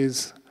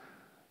spaces.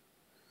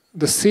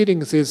 The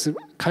ceilings is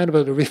kind of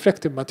a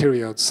reflective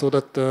material so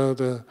that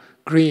the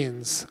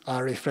greens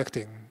are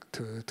reflecting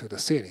to the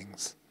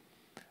ceilings.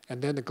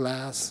 And then the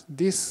glass,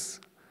 this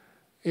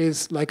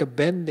is like a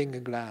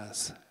bending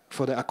glass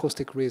for the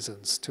acoustic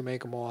reasons to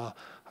make more,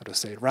 how to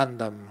say,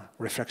 random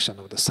reflection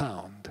of the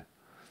sound.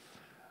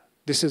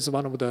 This is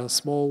one of the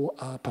small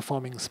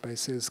performing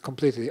spaces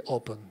completely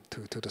open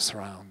to the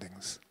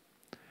surroundings.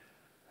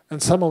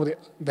 And some of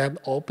them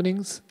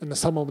openings and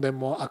some of them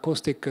more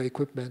acoustic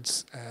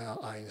equipments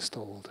are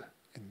installed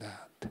in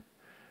that.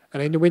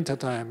 And in the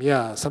wintertime,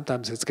 yeah,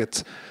 sometimes it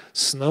gets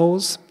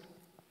snows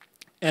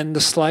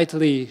and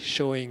slightly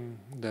showing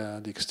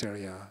the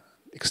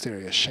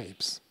exterior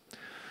shapes.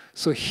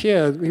 So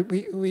here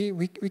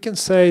we can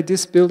say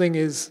this building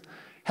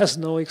has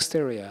no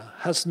exterior,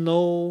 has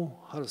no,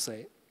 how to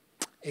say,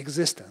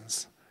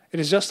 existence. It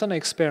is just an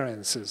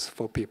experiences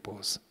for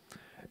peoples.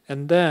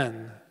 And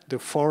then the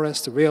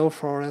forest, real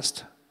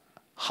forest,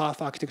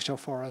 half architectural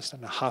forest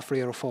and half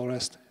real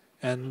forest,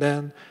 and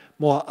then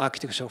more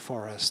architectural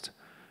forest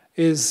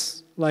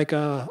is like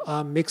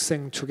a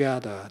mixing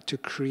together to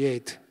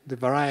create the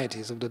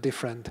varieties of the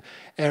different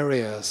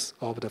areas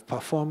of the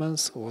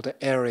performance or the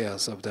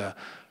areas of the,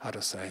 how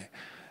to say,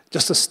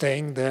 just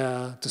staying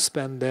there to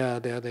spend their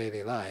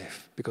daily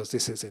life because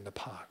this is in the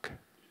park.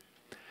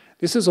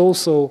 This is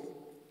also,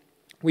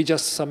 we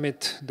just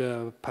submit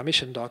the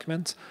permission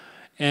documents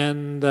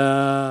and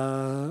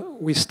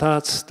we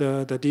start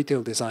the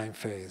detailed design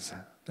phase.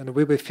 And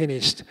we will be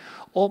finished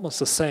almost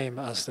the same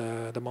as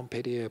the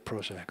Montpellier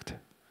project.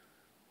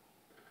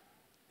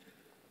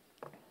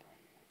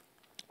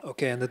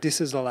 Okay, and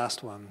this is the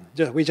last one.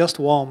 We just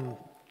won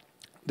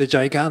the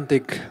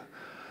gigantic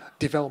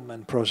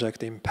development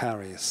project in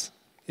Paris.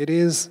 It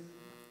is,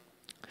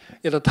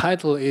 the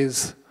title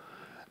is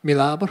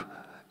Mirabre.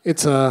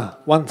 It's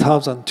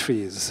 1,000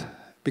 trees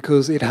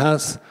because it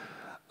has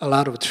a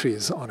lot of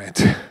trees on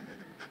it.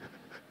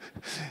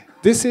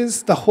 This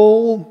is the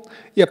whole,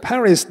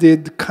 Paris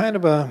did kind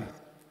of a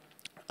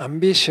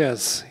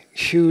ambitious,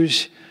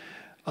 huge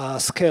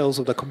scales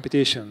of the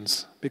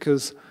competitions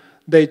because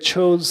they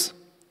chose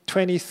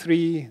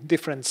 23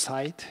 different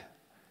sites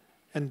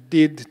and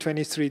did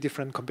 23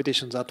 different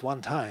competitions at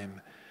one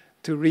time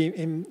to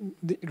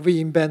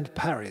reinvent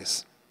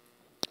Paris.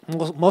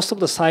 Most of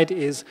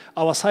the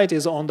our site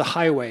is on the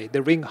highway,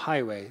 the ring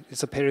highway.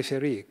 It's a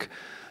peripherique.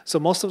 So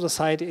most of the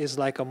site is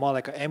like more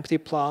like empty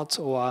plots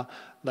or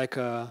like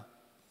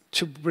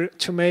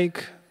to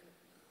make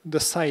the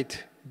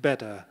site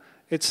better.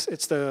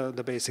 It's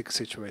the basic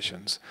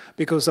situations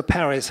because the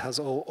Paris has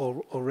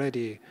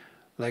already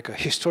like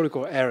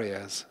historical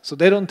areas. So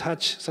they don't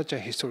touch such a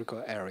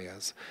historical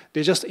areas.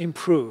 They just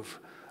improve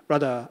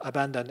rather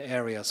abandoned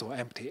areas or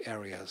empty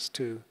areas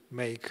to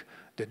make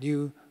the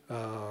new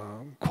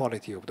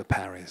quality of the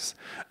Paris.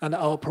 And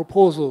our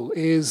proposal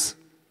is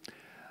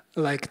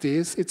like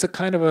this. It's a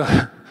kind of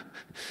a,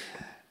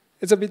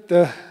 it's a bit,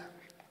 the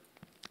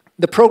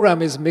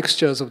program is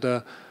mixtures of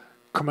the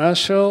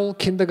commercial,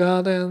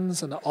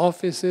 kindergartens, and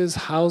offices,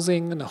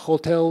 housing, and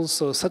hotels,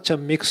 so such a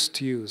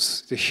mixed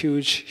use, the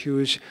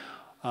huge,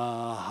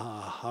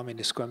 how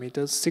many square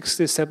meters?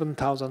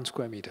 67,000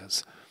 square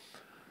meters.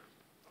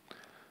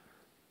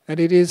 And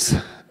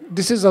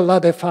this is a La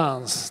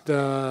Défense,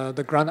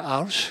 the Grand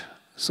Arch.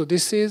 So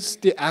this is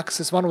the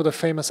axis, one of the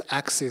famous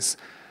axes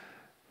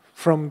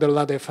from the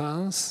La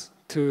Défense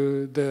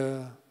to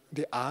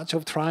the Arch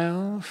of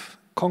Triumph,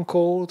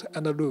 Concorde,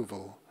 and the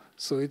Louvre.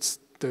 So it's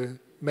the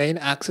main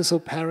axis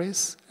of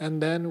Paris,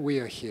 and then we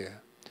are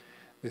here.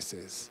 This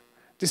is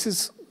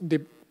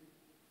the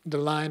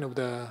line of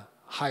the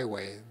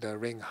highway, the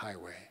ring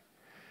highway.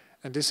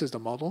 And this is the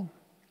model.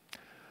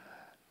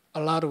 A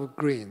lot of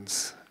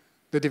greens.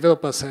 The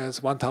developer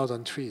says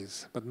 1,000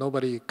 trees, but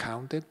nobody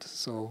counted,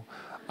 so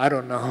I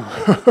don't know.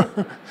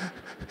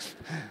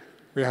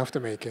 We have to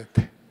make it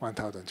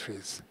 1,000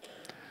 trees.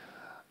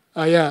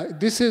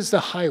 This is the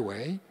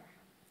highway.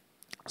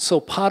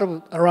 So part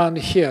of around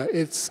here,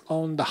 it's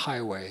on the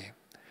highway.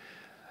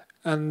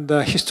 And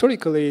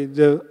historically,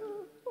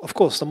 of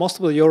course, the most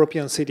of the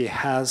European city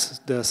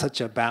has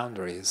such a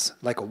boundaries,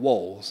 like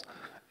walls.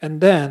 And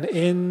then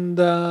in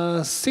the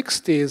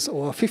 60s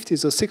or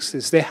 50s or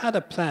 60s, they had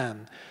a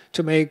plan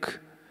to make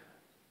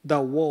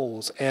the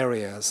walls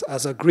areas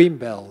as a green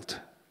belt.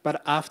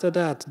 But after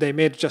that, they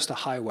made just a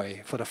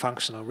highway for the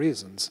functional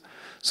reasons.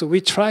 So we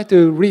try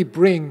to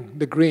rebring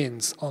the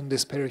greens on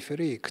this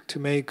peripherique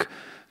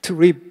to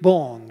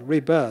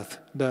rebirth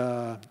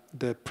the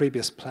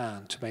previous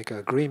plan to make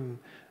a green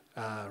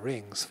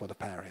rings for the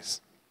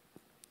Paris.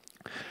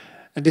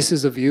 And this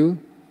is the view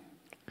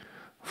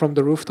from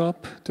the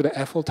rooftop to the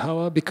Eiffel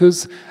Tower,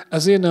 because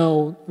as you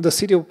know, the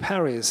city of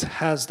Paris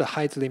has the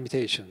height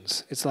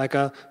limitations. It's like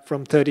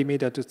from 30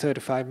 meter to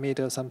 35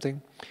 meter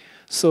something.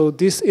 So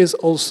this is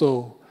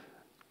also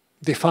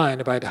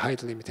defined by the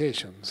height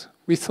limitations.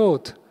 We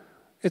thought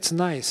it's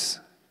nice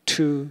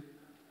to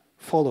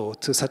follow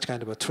to such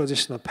kind of a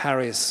traditional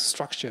Paris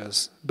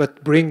structures,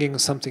 but bringing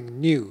something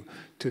new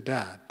to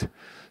that.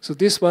 So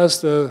this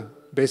was the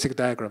basic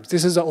diagrams.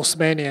 This is the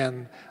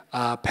Osmanian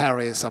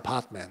Paris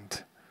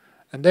apartment.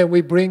 And then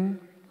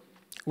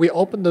we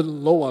open the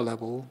lower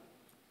level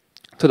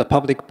to the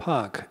public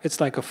park. It's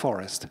like a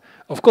forest.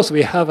 Of course,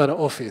 we have an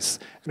office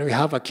and we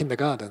have a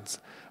kindergartens,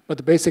 but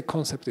the basic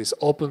concept is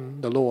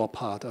open the lower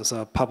part as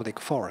a public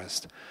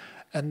forest.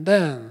 And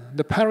then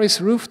the Paris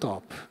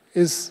rooftop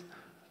is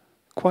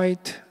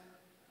quite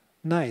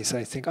nice,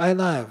 I think. I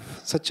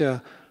love such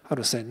a, how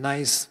to say,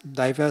 nice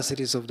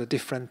diversities of the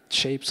different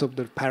shapes of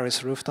the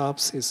Paris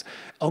rooftops. Is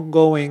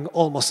ongoing,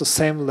 almost the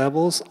same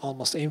levels,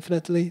 almost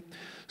infinitely.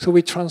 So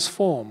we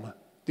transform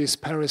these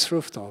Paris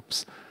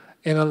rooftops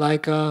in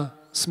like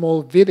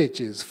small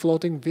villages,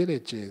 floating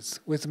villages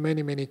with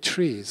many, many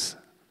trees,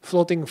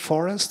 floating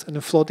forest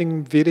and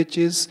floating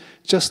villages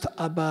just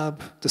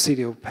above the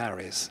city of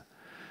Paris.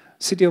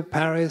 City of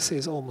Paris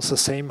is almost the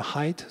same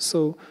height,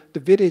 so the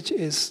village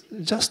is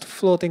just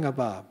floating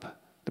above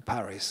the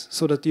Paris,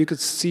 so that you could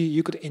see,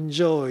 you could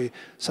enjoy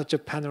such a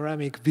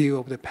panoramic view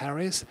of the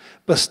Paris,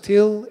 but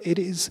still it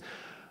is,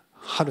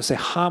 how to say,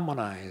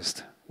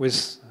 harmonized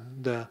with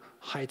the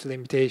height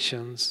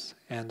limitations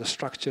and the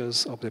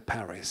structures of the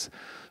Paris.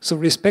 So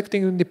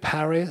respecting the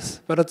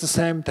Paris, but at the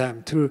same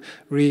time to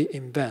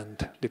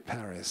reinvent the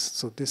Paris.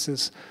 So this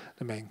is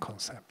the main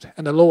concept.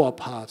 And the lower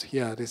part,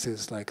 yeah, this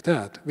is like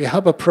that. We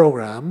have a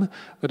program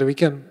where we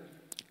can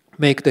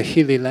make the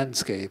hilly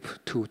landscape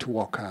to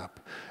walk up.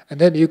 And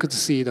then you could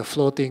see the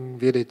floating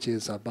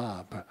villages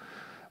above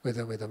with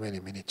many,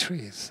 many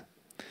trees.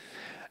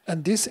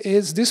 And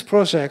this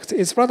project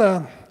is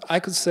rather, I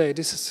could say,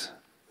 this is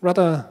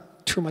rather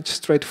too much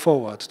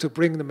straightforward to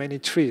bring the many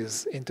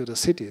trees into the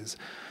cities.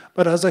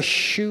 But as a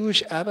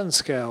huge urban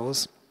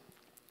scales,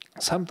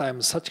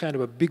 sometimes such kind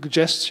of a big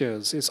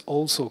gestures is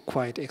also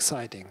quite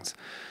exciting.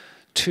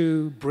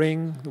 To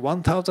bring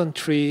 1,000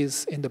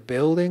 trees in the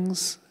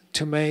buildings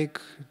to make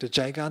the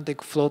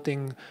gigantic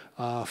floating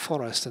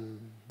forests and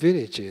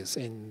villages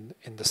in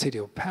the city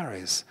of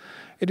Paris.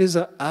 It is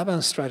an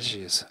urban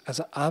strategies. As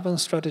an urban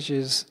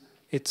strategies,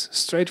 it's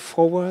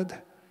straightforward,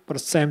 but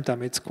at the same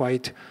time, it's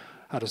quite,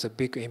 how to say,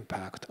 big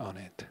impact on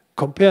it.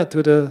 Compared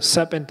to the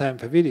Serpentine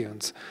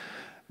pavilions,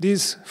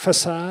 this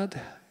facade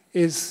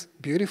is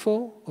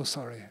beautiful,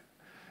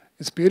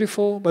 it's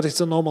beautiful, but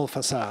it's a normal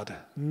facade.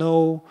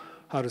 No,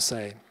 how to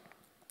say,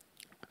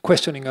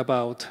 questioning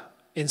about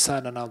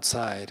inside and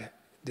outside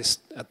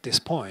at this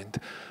point.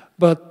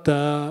 But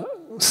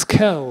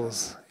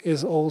scales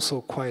is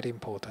also quite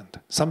important.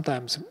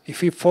 Sometimes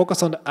if we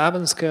focus on the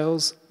urban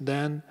scales,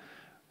 then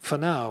for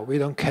now, we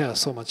don't care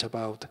so much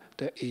about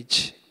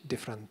each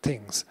different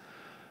things.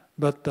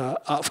 But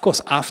of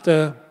course,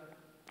 after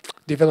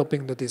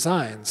developing the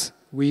designs,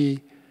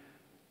 we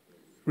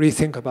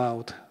rethink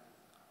about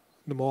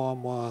the more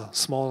and more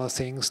smaller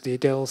things,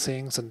 detailed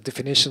things, and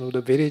definition of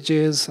the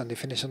villages, and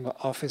definition of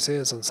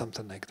offices, and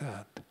something like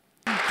that.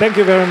 Thank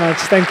you very much.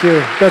 Thank you.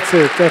 That's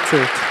it. That's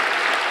it.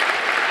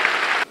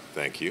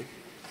 Thank you.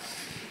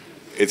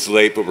 It's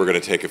late, but we're going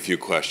to take a few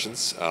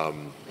questions.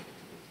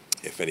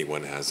 If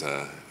anyone has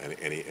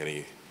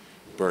any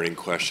burning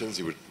questions,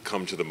 you would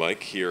come to the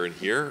mic here and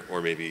here,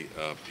 or maybe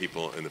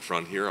people in the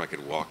front here. I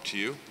could walk to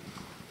you.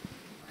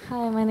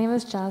 Hi, my name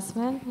is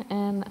Jasmine,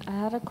 and I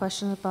had a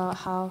question about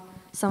how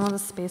some of the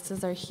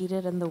spaces are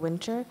heated in the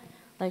winter.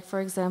 Like, for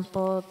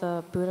example,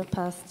 the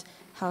Budapest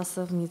House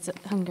of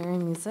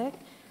Hungarian Music.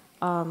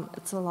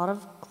 It's a lot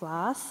of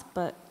glass,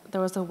 but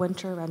there was a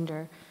winter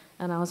render,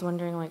 and I was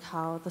wondering like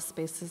how the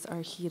spaces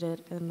are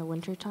heated in the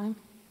wintertime.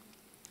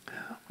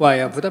 Well,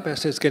 yeah,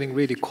 Budapest is getting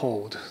really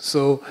cold.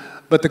 So,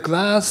 but the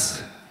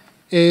glass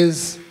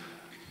is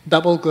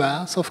double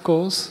glass, of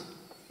course,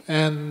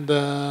 and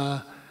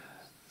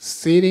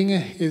seating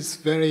is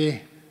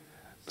very.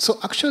 So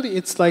actually,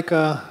 it's like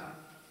a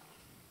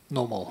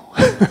normal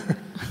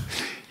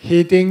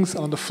heatings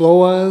on the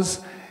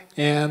floors,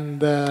 and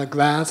the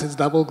glass is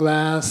double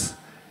glass,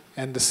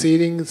 and the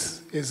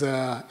seatings is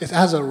it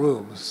has a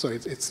room, so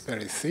it's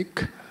very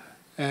thick,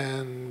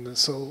 and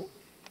so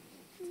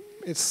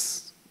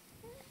it's.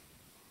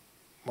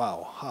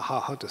 Wow,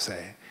 how to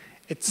say?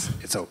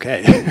 It's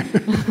okay.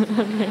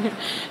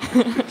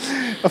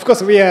 Of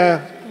course, we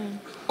are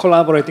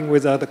collaborating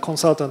with the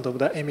consultant of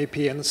the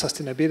MEP and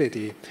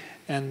sustainability,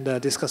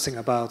 and discussing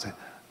about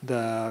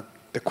the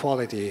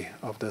quality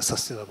of the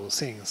sustainable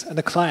things. And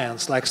the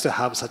clients likes to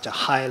have such a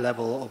high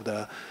level of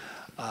the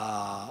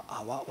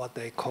what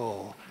they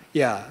call,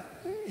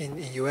 in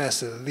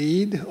US, a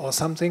LEED or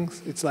something.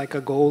 It's like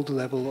a gold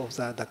level of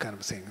that kind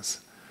of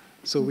things.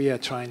 So we are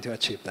trying to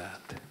achieve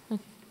that.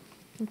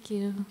 Thank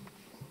you.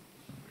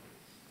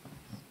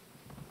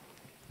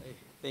 Hey,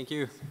 thank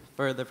you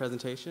for the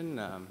presentation.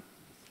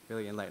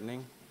 really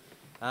enlightening.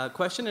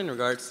 Question in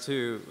regards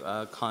to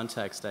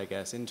context, I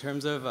guess. In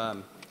terms of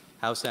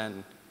House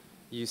N,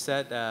 you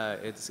said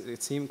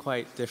it seemed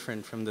quite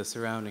different from the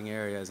surrounding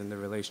areas and the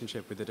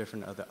relationship with the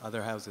different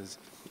other houses,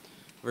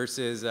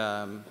 versus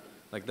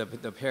like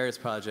the Paris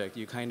project.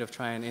 You kind of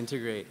try and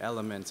integrate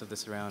elements of the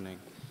surrounding.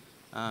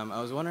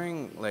 I was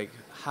wondering, like,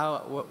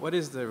 what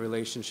is the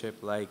relationship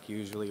like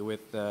usually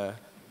with the,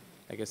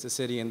 I guess, the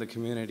city and the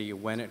community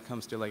when it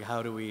comes to, like,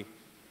 how do we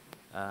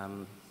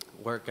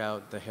work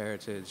out the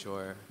heritage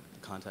or the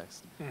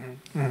context?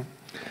 Mm-hmm. Mm-hmm.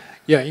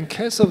 Yeah, in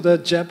case of the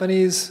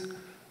Japanese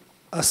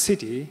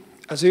city,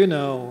 as you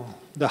know,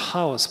 the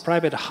house,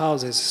 private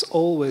houses, is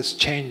always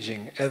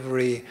changing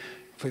every,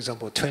 for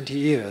example, 20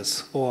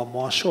 years or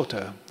more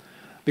shorter,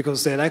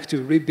 because they like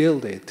to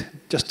rebuild it,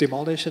 just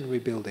demolish and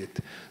rebuild it.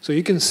 So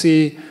you can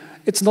see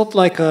it's not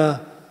like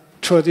a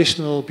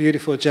traditional,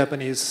 beautiful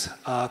Japanese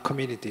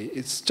community.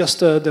 It's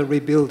just the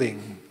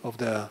rebuilding of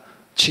the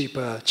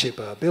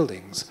cheaper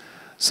buildings.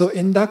 So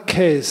in that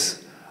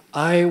case,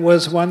 I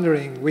was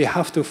wondering, we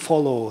have to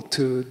follow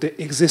to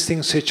the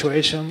existing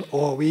situation,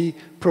 or we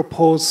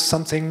propose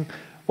something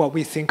what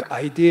we think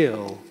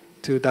ideal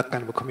to that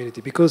kind of a community,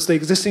 because the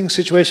existing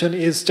situation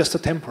is just a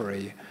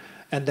temporary.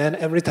 And then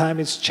every time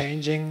it's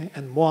changing,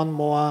 and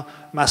more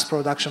mass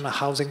production of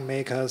housing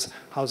makers,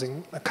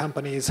 housing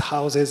companies,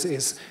 houses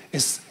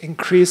is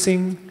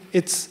increasing.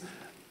 It's,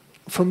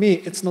 for me,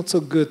 it's not so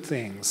good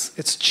things.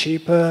 It's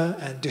cheaper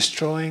and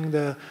destroying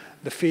the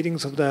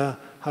feelings of the,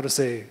 how to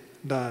say,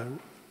 the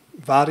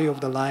value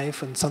of the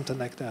life and something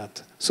like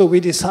that. So we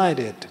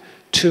decided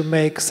to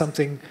make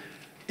something,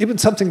 even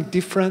something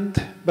different,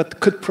 but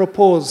could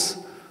propose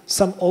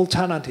some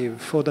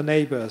alternative for the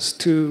neighbors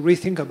to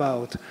rethink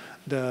about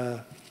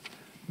the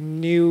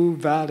new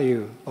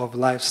value of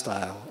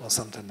lifestyle or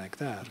something like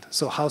that.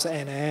 So House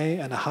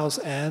NA and House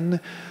N,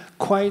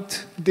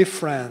 quite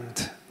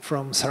different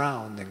from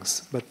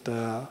surroundings, but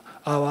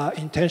our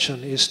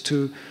intention is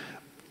to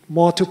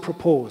more to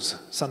propose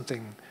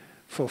something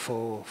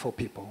for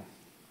people.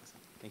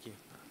 Thank you.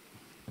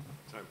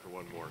 Time for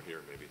one more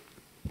here, maybe.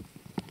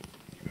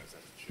 You guys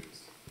have to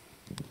choose.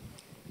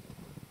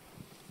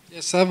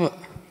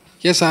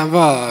 Yes, I have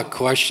a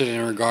question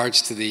in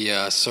regards to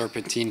the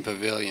Serpentine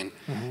Pavilion,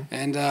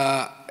 and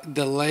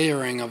the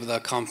layering of the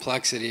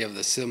complexity of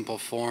the simple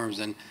forms.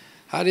 And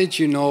how did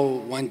you know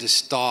when to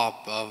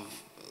stop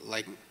of,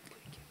 like,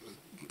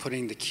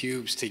 putting the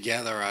cubes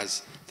together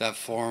as that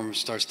form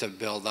starts to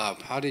build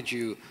up? How did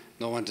you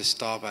know when to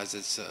stop, as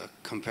it's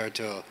compared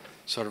to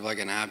sort of like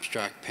an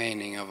abstract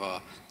painting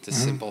of the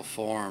simple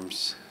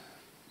forms?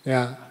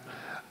 Yeah,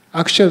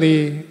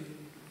 actually,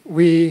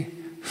 we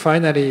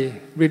finally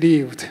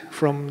relieved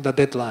from the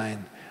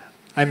deadline.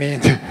 I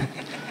mean,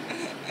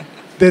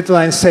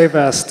 deadline saved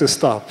us to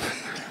stop.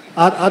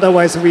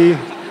 Otherwise, we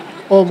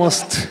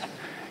almost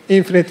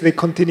infinitely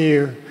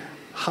continue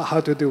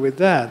how to do with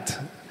that.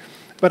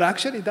 But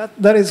actually,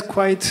 that is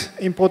quite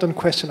important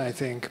question, I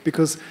think,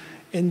 because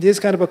in this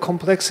kind of a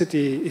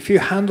complexity, if you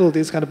handle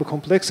this kind of a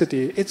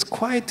complexity, it's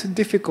quite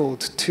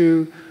difficult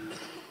to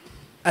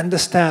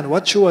understand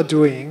what you are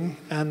doing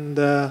and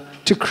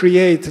to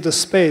create the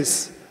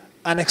space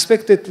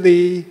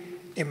unexpectedly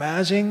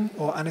imagined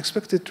or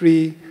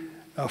unexpectedly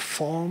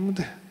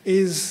formed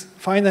is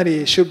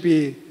finally should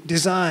be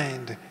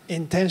designed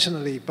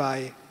intentionally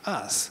by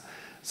us.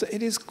 So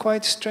it is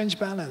quite strange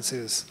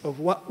balances of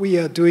what we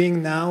are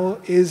doing now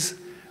is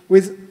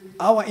with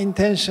our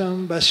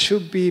intention, but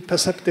should be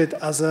perceived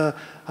as a,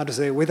 how to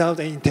say, without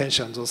the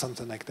intentions or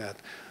something like that.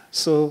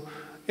 So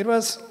it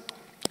was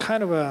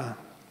kind of a,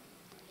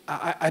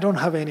 I don't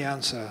have any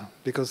answer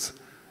because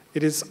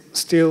it is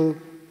still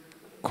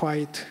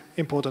quite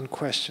important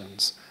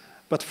questions.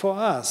 But for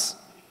us,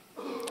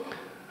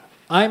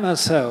 I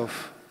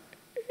myself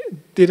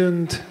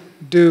didn't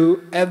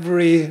do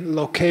every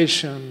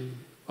location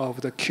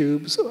of the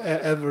cubes,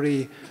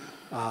 every,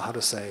 how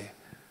to say,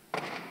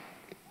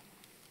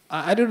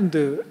 I didn't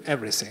do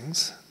everything,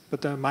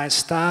 but my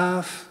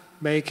staff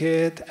make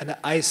it, and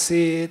I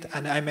see it,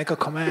 and I make a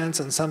comments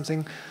and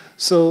something.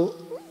 So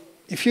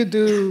if you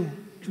do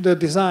the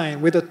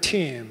design with a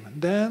team,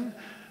 then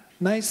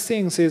nice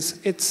things is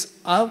it's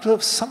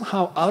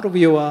somehow out of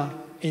your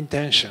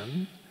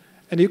intention,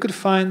 and you could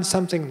find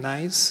something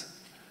nice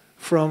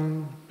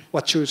from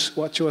what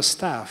your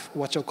staff,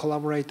 what your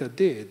collaborator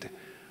did.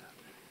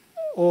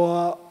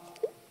 Or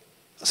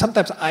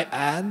sometimes I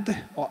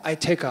add or I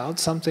take out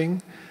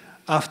something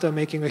after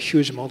making a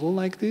huge model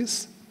like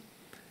this.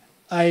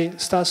 I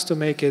start to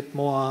make it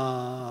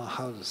more,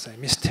 how to say,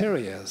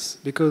 mysterious,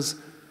 because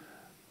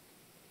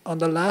on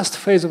the last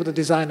phase of the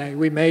design,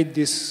 we made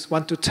this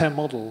 1 to 10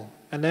 model,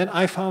 and then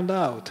I found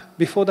out,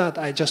 before that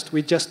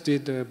we just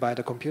did by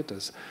the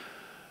computers,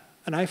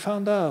 and I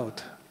found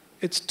out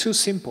it's too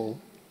simple,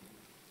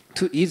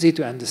 too easy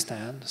to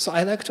understand, so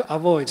I like to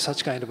avoid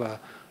such kind of a,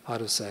 how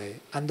to say,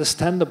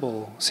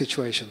 understandable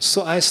situations.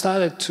 So I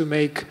started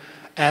to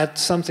add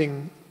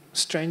something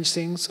strange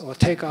things or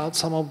take out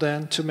some of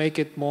them to make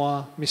it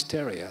more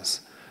mysterious.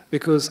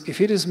 Because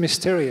if it is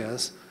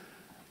mysterious,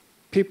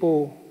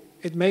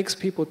 it makes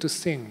people to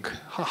think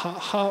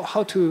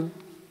how to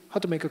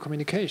make a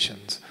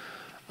communications,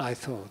 I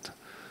thought.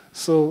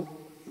 So,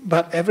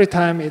 but every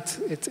time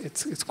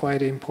it's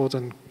quite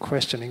important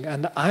questioning,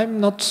 and I'm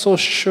not so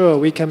sure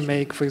we can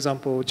make, for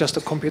example, just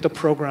a computer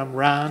program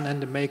run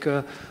and make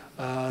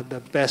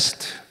the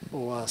best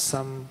or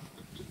some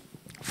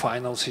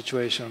final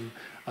situation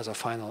as a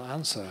final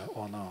answer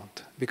or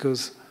not,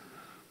 because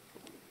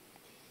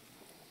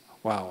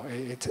wow,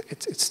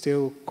 it's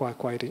still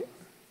quite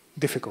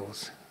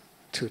difficult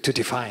to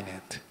define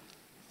it.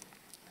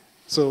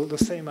 So the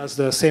same as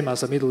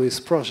the Middle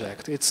East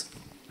project,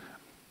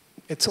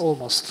 it's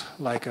almost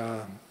like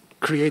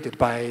created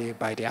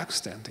by the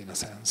accident in a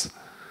sense.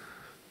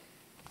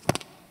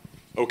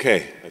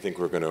 Okay, I think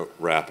we're going to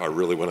wrap. I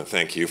really want to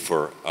thank you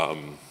for a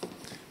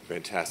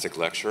fantastic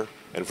lecture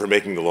and for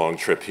making the long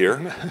trip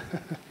here.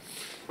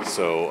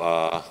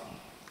 So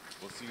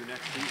we'll see you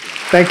next week.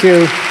 Thank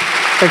you.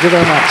 Thank you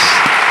very much.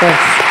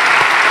 Thanks.